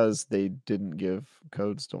because they didn't give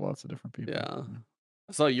codes to lots of different people. yeah.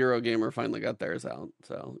 I saw Eurogamer finally got theirs out.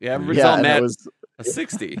 So yeah, everybody's Yeah, all and it mad. was A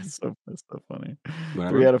 60. it's so funny.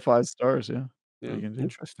 Whatever. 3 out of 5 stars, yeah. Yeah. What you can do.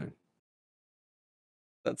 Interesting.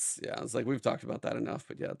 That's, yeah, it's like we've talked about that enough,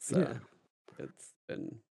 but yeah, it's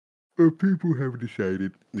been, People have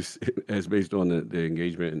decided this as based on the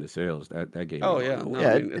engagement and the sales that game. oh is yeah, on. no, Yeah,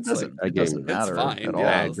 I it, mean, it it's doesn't, like, it doesn't it's matter fine, at yeah, all.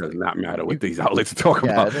 Yeah, it it's does like- not matter what these outlets talk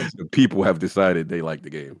Yeah, about. it doesn't. The people have decided they like the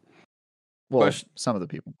game. Well, Question- some of the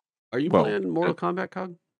people. are you Well, playing Mortal Kombat,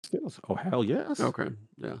 Cog? Sales. Oh hell yes. Okay,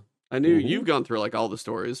 yeah. I knew Mhm. you've gone through like all the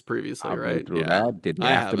stories previously, I've right? been through Yeah. that. Did the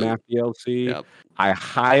I haven't. Aftermath DLC. Yep. I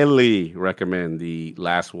highly recommend the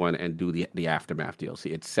last one and do the Aftermath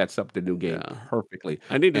DLC. It sets up the new game Yeah. perfectly.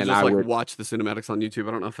 I need to And just I like would- watch the cinematics on YouTube.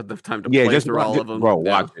 I don't know if I have time to Yeah, play just through watch all it, of them. bro.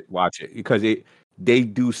 Yeah. Watch it because they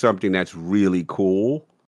do something that's really cool.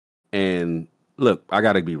 And look, I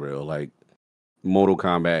gotta be real. Like Mortal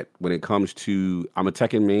Kombat, when it comes to, I'm a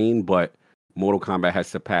Tekken main, but Mortal Kombat has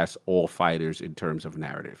surpassed all fighters in terms of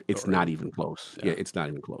narrative. It's not Story. even close. Yeah. Yeah, it's not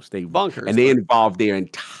even close. They Bonkers, and they but- involve their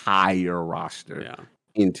entire roster Yeah.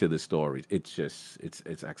 into the stories. It's just it's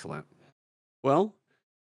excellent. Well,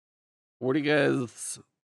 what do you guys?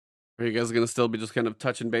 Are you guys going to still be just kind of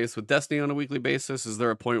touching base with Destiny on a weekly basis? Is there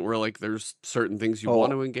a point where like there's certain things you Oh.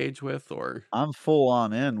 want to engage with, or I'm full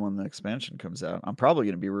on in when the expansion comes out. I'm probably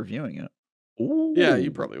going to be reviewing it. yeah, you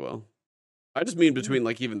Ooh. probably will. I just mean between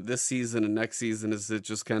like even this season and next season, is it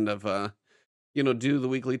just kind of do the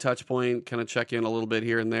weekly touch point, kind of check in a little bit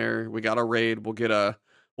here and there. We got a raid. We'll get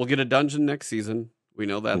a dungeon next season. We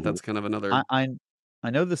know that. Mhm. That's kind of another. I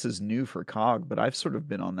know this is new for COG, but I've sort of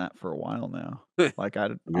been on that for a while now. Like I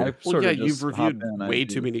Well, sort yeah, of just you've hop reviewed in, I way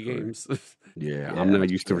do too the many story. games. Yeah, Yeah, I'm not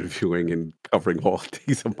that's used to true. reviewing and covering all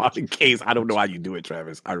these amount of games. I don't know how you do it,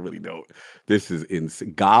 Travis. I really don't. This is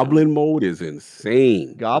insane. Goblin mode is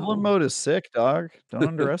insane. Goblin mode is sick, dog. Don't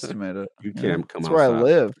underestimate it. You Yeah, can't come That's where I outside.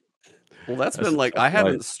 live. Well, that's That's been a like, tough I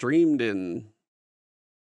haven't life. streamed in,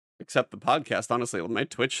 except the podcast. Honestly, my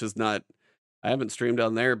Twitch is not. I haven't streamed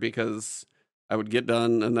on there because I would get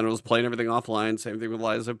done and then I was playing everything offline. Same thing with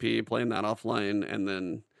Liza P, playing that offline, and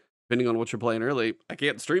then depending on what you're playing early, I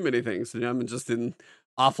can't stream anything. So now I'm just in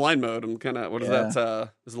offline mode. I'm kind of, what is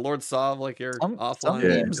that? Is the Lord Sov like your Some offline? Yeah,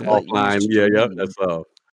 games it's let you offline. Yeah, stream. that's all.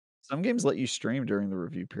 Some games let you stream during the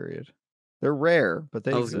review period. They're rare, but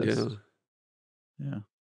they exist. Yeah.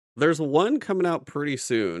 There's one coming out pretty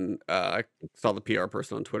soon. I saw the PR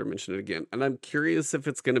person on Twitter mention it again, and I'm curious if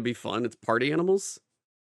it's going to be fun. It's Party Animals.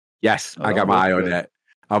 Yes, Oh, I got that my eye looks on good. that.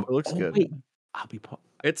 It looks good. Wait, I'll be part.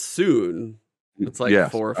 It's soon. It's like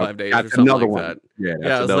Yes, 4 or 5 days that's or something another like one. that. Yeah, that's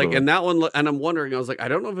Yeah, I was another like, one. and that one, and I'm wondering, I was like, I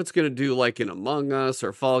don't know if it's going to do like an Among Us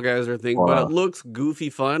or Fall Guys or thing, but Wow. it looks goofy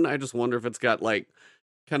fun. I just wonder if it's got like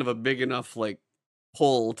kind of a big enough like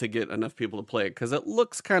pull to get enough people to play it, because it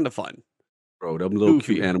looks kind of fun. Bro, them little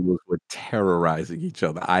Goofy. cute animals were terrorizing each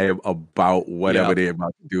other. I am about whatever Yep. they're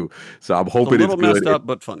about to do. So I'm It's a hoping little it's good. messed up,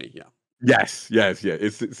 but funny. Yeah. Yes.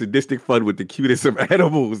 It's sadistic fun with the cutest of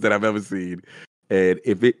animals that I've ever seen. And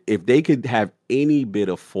if they could have any bit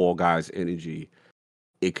of Fall Guys energy,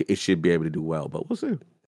 it should be able to do well. But we'll see.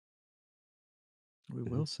 We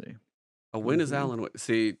will see. When is Alan Wake?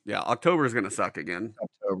 See, yeah, October is going to suck again.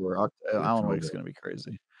 October. Alan Wake's October. going to be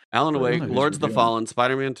crazy. Alan I don't Wake, know who's Lords of the reviewing it. Fallen,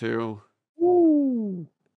 Spider-Man 2, Woo.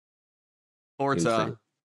 Forza. Insane.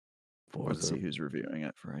 Let's see who's reviewing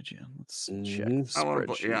it for IGN. Let's check Mhm. the I want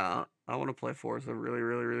to spreadsheet. play. Yeah, I want to play Forza really,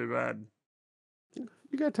 really, really bad.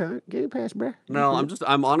 You got time. Game Pass, bruh. No,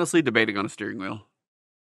 I'm honestly debating on a steering wheel.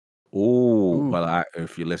 Oh, Ooh. well,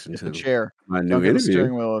 if you listen Get to the chair. my new Don't get the interview,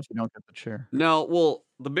 steering wheel if you don't get the chair. No, well,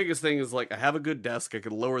 the biggest thing is like I have a good desk. I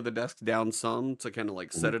could lower the desk down some to kind of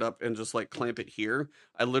like set it up and just like clamp it here.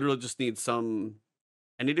 I literally just need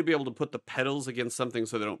I need to be able to put the pedals against something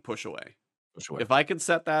so they don't push away. If I could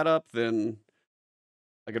set that up, then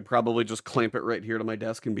I could probably just clamp it right here to my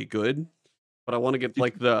desk and be good. But I want to get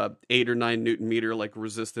like the 8 or 9 Newton meter like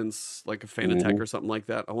resistance, like a Fanatec or something like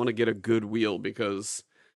that. I want to get a good wheel because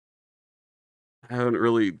I haven't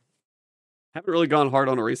really gone hard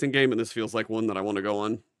on a racing game, and this feels like one that I want to go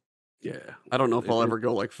on. Yeah, I don't know if I'll ever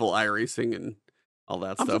go like full iRacing and all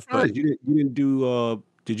that I'm stuff. surprised But you didn't do.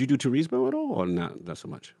 Did you do Turismo at all, or not? Not so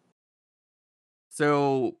much.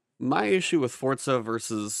 So my issue with Forza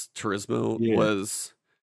versus Turismo Yeah. was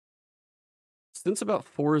since about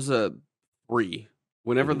Forza 3,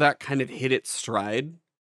 whenever Mhm. that kind of hit its stride,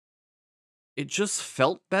 it just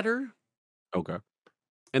felt better. Okay.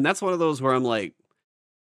 And that's one of those where I'm like,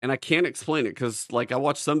 and I can't explain it because, like, I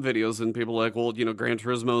watch some videos and people are like, well, Gran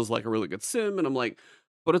Turismo is like a really good sim, and I'm like,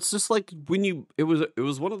 but it's just like when it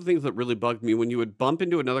was one of the things that really bugged me when you would bump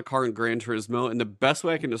into another car in Gran Turismo, and the best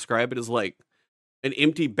way I can describe it is like an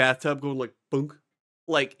empty bathtub going like bunk,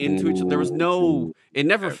 like into each. There was no, it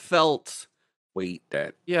never That felt. weight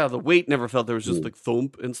that. Yeah, the weight never felt. There was just Mm. like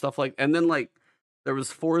thump and stuff like, and then like there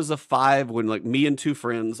was Forza 5 when like me and two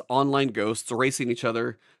friends, online ghosts, racing each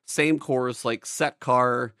other, same course, like set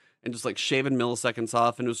car, and just like shaving milliseconds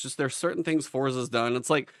off. And it was just there's certain things Forza's done. It's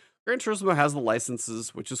like Gran Turismo has the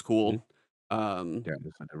licenses, which is cool. Yeah,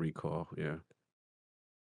 it's like a recall. Yeah.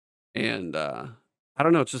 And I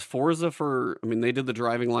don't know, it's just Forza I mean, they did the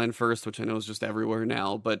driving line first, which I know is just everywhere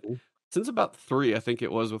now, but Mhm. since about 3, I think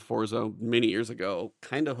it was with Forza many years ago,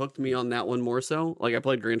 kind of hooked me on that one more so. Like I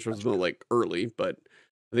played Gran Turismo like early, but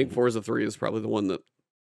I think Mhm. Forza 3 is probably the one that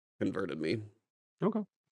converted me. Okay.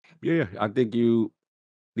 Yeah, I think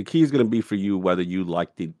the key is going to be for you whether you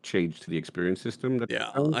like the change to the experience system that Yeah,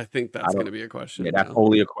 they've done. I think I that's don't. going to be a Yeah, question. that's Yeah.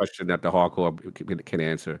 only a question that the hardcore can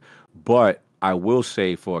answer. But I will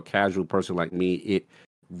say, for a casual person like me, it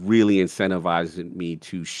really incentivized me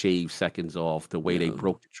to shave seconds off the way they Yeah.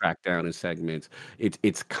 broke the track down in segments.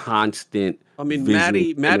 It's constant I mean, visual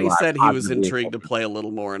Maddie stimuli, said he was positive intrigued to reinforcement. play a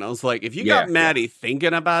little more, and I was like, if you got Yeah, yeah, Maddie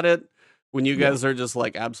thinking about it when you yeah. guys are just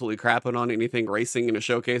like absolutely crapping on anything racing in a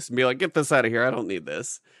showcase and be like, get this out of here, I don't need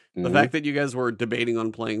this. The Hmm. fact that you guys were debating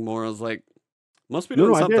on playing more, I was like, must be No,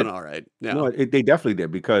 doing no, I something did. all right. No, Yeah. they definitely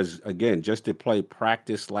did because again, just to play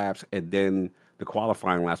practice laps and then the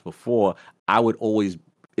qualifying laps before, I would always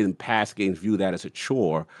in past games view that as a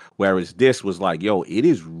chore. Whereas this was like, yo, it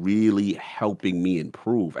is really helping me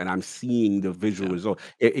improve, and I'm seeing the visual Yeah. result.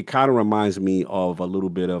 It kind of reminds me of a little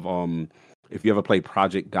bit of if you ever played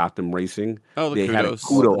Project Gotham Racing, Oh, the they had a kudos.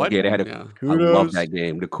 Love kudo. that What? Yeah, they had game. a. Yeah. I love Kudos. that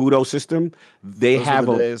game. The kudo system. They Those were the have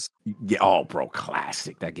a. days. Yeah, oh, bro,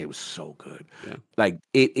 classic. That game was so good. Yeah. Like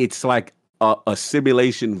it's like a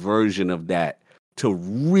simulation version of that to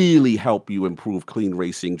really help you improve clean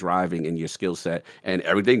racing, driving, and your skill set and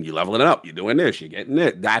everything. You're leveling up. You're doing this. You're getting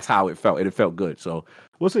it. That's how it felt, and it felt good. So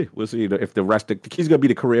we'll see. We'll see if the key's gonna be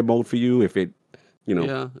the career mode for you. If it, you know,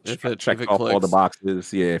 Yeah. If it checks off all the clicks.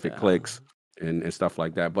 boxes. Yeah, if it Yeah. clicks and stuff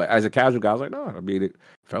like that. But as a casual guy, I was like, no. I mean, it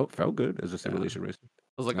felt good as a Yeah. simulation racer. I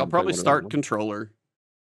was like, I I'll haven't played probably one of those. start controller.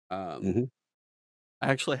 Mm-hmm. I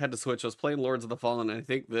actually had to switch. I was playing Lords of the Fallen, and I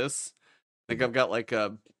think I've got like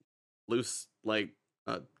a loose like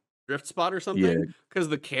drift spot or Yeah. something because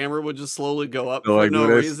the camera would just slowly go up So for like no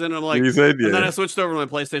do this. reason. I'm like, You said and then I yeah. switched over to my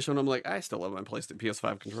PlayStation. And I'm like, I still love my PlayStation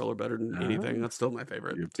PS5 controller better than anything. Ah. That's still my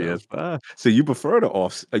favorite. Your So PS5. So you prefer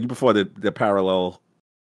you prefer the parallel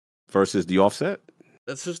versus the offset?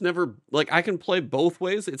 that's just never like I can play both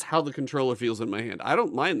ways. It's how the controller feels in my hand. I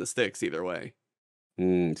don't mind the sticks either way.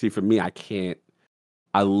 See, for me, I can't.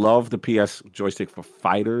 I love the PS joystick for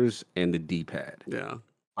fighters and the D-pad, Yeah.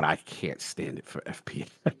 but I can't stand it for FPS.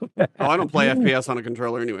 Oh, I don't play FPS on a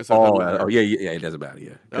controller anyway, so it doesn't Oh, matter. yeah, yeah, it doesn't matter,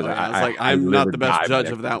 yeah, because Oh yeah, it's like I I'm live not or the best die by judge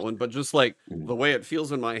that of that controller. one, but just like Mhm. the way it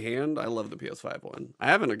feels in my hand, I love the PS5 one. I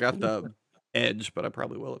haven't got I the Edge, but I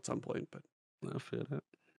probably will at some point. But feel that.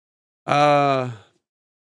 uh,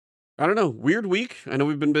 I don't know. Weird week. I know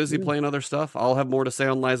we've been busy Yeah. playing other stuff. I'll have more to say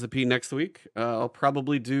on Liza P next week. I'll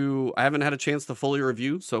probably do. I haven't had a chance to fully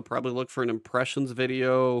review, so probably look for an impressions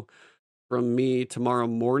video from me tomorrow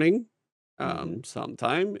morning, Mhm.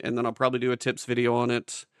 sometime, and then I'll probably do a tips video on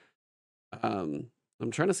it. I'm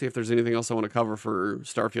trying to see if there's anything else I want to cover for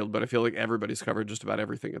Starfield, but I feel like everybody's covered just about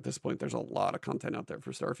everything at this point. There's a lot of content out there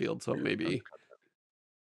for Starfield, so maybe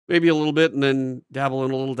a little bit, and then dabble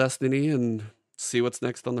in a little Destiny and see what's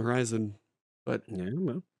next on the horizon. But Yeah,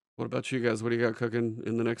 man. what about you guys? What do you got cooking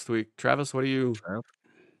in the next week? Travis, what do you? Trav.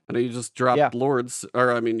 I know you just Yeah. dropped Lords,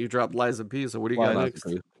 or I mean, you dropped Liza P. So what do you got Liza next?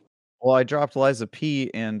 P. Well, I dropped Liza P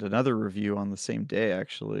and another review on the same day,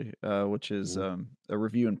 actually, which is Mhm. a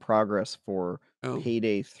review in progress for Oh,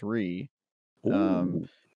 Payday 3. Ooh.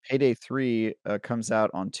 Payday 3 comes out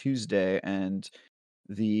on Tuesday, and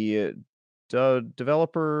the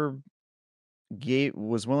developer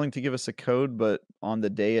was willing to give us a code, but on the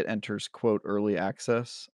day it enters quote early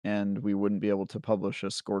access, and we wouldn't be able to publish a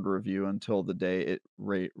scored review until the day it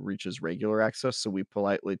reaches regular access. So we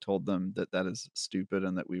politely told them that that is stupid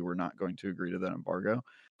and that we were not going to agree to that embargo.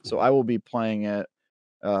 So I will be playing it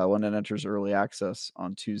when it enters early access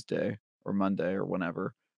on Tuesday or Monday or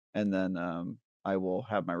whenever, and then I will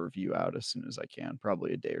have my review out as soon as I can,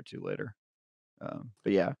 probably a day or two later.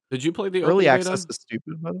 But yeah, Did you play the early open access beta? is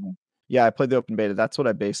stupid, by the way. Yeah, I played the open beta. That's what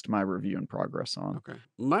I based my review in progress on. Okay.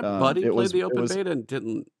 My buddy played the open beta and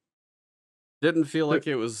didn't feel like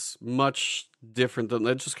it was much different than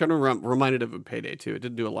it. Just kind of reminded of a Payday 2. It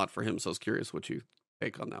didn't do a lot for him, so I was curious what you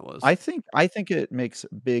take on that was. I think it makes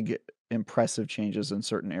big, impressive changes in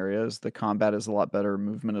certain areas. The combat is a lot better,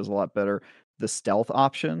 movement is a lot better. The stealth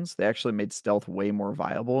options, they actually made stealth way more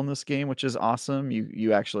viable in this game, which is awesome.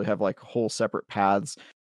 You actually have like whole separate paths.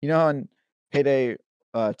 You know, in Payday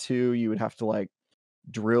 2, you would have to like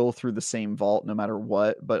drill through the same vault no matter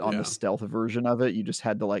what, but on the stealth version of it, you just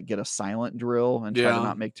had to like get a silent drill and try to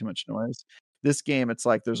not make too much noise. This game, it's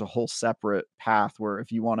like there's a whole separate path where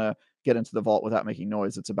if you want to get into the vault without making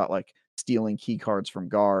noise, it's about like stealing key cards from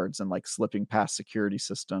guards and like slipping past security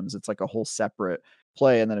systems. It's like a whole separate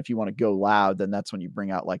play. And then if you want to go loud, then that's when you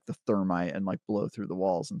bring out like the thermite and like blow through the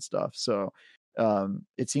walls and stuff. So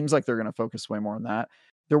it seems like they're going to focus way more on that.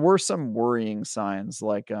 There were some worrying signs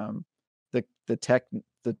like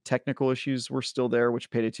the technical issues were still there, which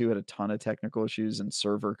Payday 2 had a ton of technical issues and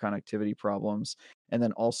server connectivity problems. And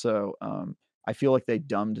then also, I feel like they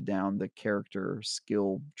dumbed down the character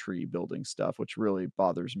skill tree building stuff, which really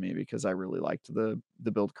bothers me because I really liked the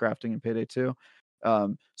build crafting in Payday 2.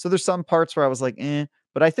 So there's some parts where I was like,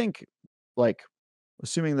 but I think like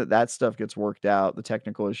assuming that stuff gets worked out, the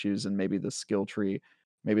technical issues and maybe the skill tree,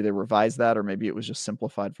 maybe they revised that, or maybe it was just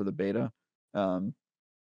simplified for the beta.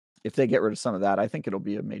 If they get rid of some of that, I think it'll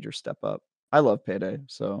be a major step up. I love Payday,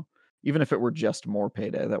 so even if it were just more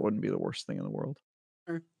Payday, that wouldn't be the worst thing in the world.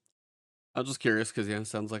 Sure. I was just curious because it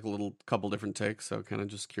sounds like a couple different takes, so kind of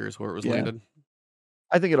just curious where it was landed.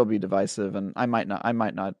 I think it'll be divisive, and I might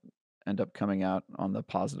not end up coming out on the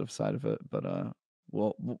positive side of it, but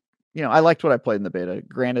well, I liked what I played in the beta.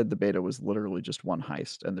 Granted, the beta was literally just one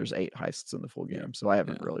heist, and there's 8 heists in the full game, so I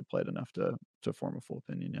haven't really played enough to form a full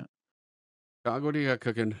opinion yet. Dog, what do you got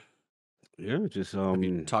cooking? Yeah, just Have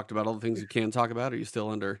you talked about all the things you can talk about? Are you still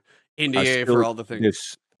under NDA for all the things?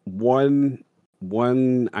 There's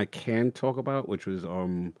one I can talk about, which was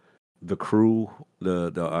the crew.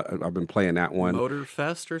 I've been playing that one.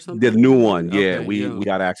 Motorfest or something. The new one, we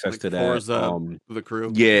got access to that. Forza, the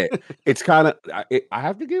crew. Yeah, it's kind of. I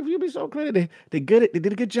have to give Ubisoft credit. They did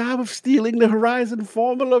a good job of stealing the Horizon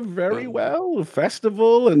formula very well. The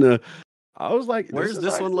festival and I was like, where's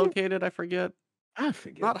this one located? I forget. I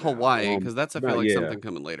forget. Not Hawaii, because that's I feel like something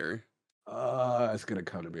coming later. It's gonna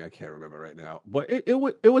come to me. I can't remember right now, but it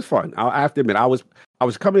was fun. I have to admit, I was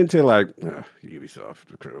coming into like Ubisoft,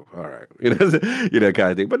 the crew. All right,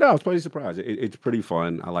 kind of thing. But no, I was pretty surprised. It's pretty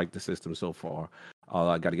fun. I like the system so far.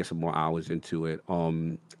 I got to get some more hours into it.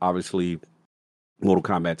 Obviously, Mortal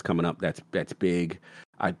Kombat's coming up. That's big.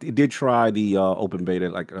 I did try the open beta,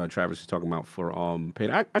 like Travis was talking about for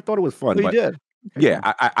Payday. I thought it was fun. We did. Okay, yeah,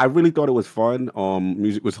 I really thought it was fun.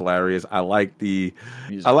 Music was hilarious. I like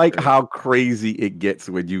how crazy it gets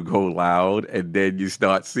when you go loud and then you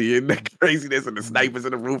start seeing the craziness and the snipers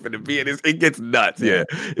in the roof and the pianists. It gets nuts. Yeah,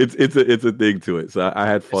 it's a thing to it. So I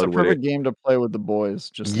had fun with it. It's a perfect game to play with the boys.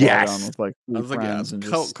 Just lie down with like friends and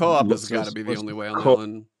just co-op has got to be the only way on that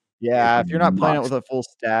one. Yeah, if you're not playing it with a full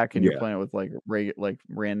stack and you're playing it with like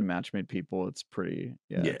random matchmade people, it's pretty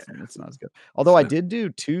it's not as good. Although I did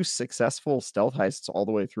do 2 successful stealth heists all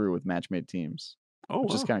the way through with matchmade teams.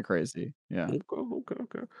 Which is kind of crazy. Yeah.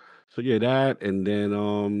 Okay. So that, and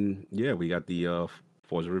then we got the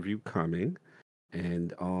Forza review coming,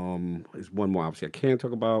 and there's one more obviously I can't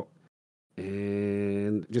talk about.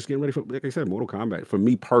 And just getting ready for, like I said, Mortal Kombat. For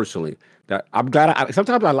me personally, that I'm glad.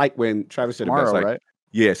 Sometimes I like when Travis said tomorrow, it best, like, right?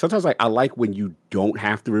 Yeah, sometimes I like when you don't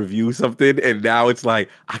have to review something, and now it's like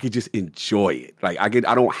I can just enjoy it. Like I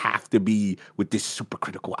don't have to be with this super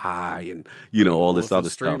critical eye and all this other stuff. The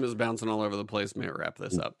stream is bouncing all over the place. May I wrap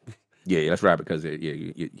this up? Yeah, let's wrap it because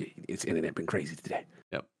it's internet been crazy today.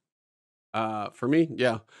 Yep. For me,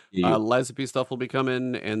 Lies of P stuff will be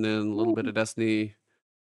coming, and then a little bit of Destiny.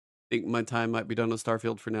 I think my time might be done with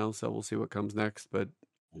Starfield for now, so we'll see what comes next. But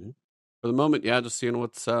for the moment, just seeing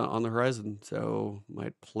what's on the horizon. So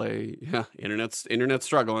might play. Yeah, internet's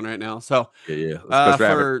struggling right now. So for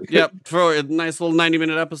a nice little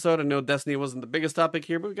 90-minute episode. I know Destiny wasn't the biggest topic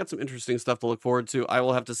here, but we got some interesting stuff to look forward to. I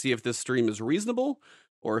will have to see if this stream is reasonable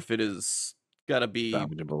or if it is gotta be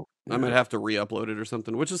salvageable. I might have to re-upload it or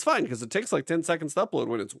something, which is fine because it takes like 10 seconds to upload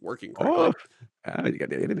when it's working correctly. You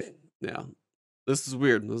got the internet. Yeah, this is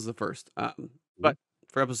weird. This is the first. But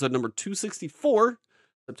for episode number 264.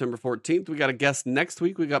 September 14th. We got a guest next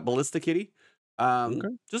week. We got Ballista Kitty.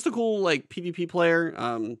 Just a cool like PvP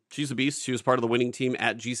player. She's a beast. She was part of the winning team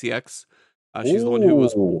at GCX. She's the one who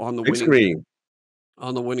was Ooh, on the big screen.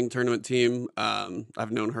 tournament team.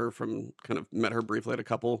 I've known her from met her briefly at a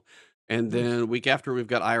couple. And then week after, we've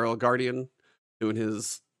got IRL Guardian doing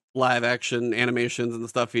his live action animations and the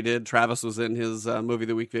stuff he did. Travis was in his movie of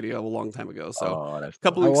the week video a long time ago. So That's a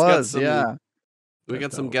couple dope. weeks yeah. We got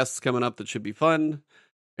That's some dope. guests coming up that should be fun.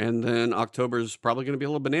 And then October's probably going to be a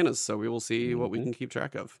little bananas. So we will see what we can keep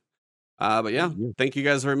track of. But yeah, thank you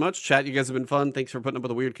guys very much. Chat, you guys have been fun. Thanks for putting up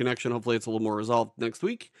with a weird connection. Hopefully it's a little more resolved next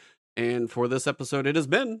week. And for this episode, it has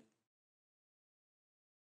been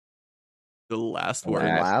the last word.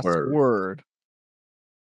 Last word.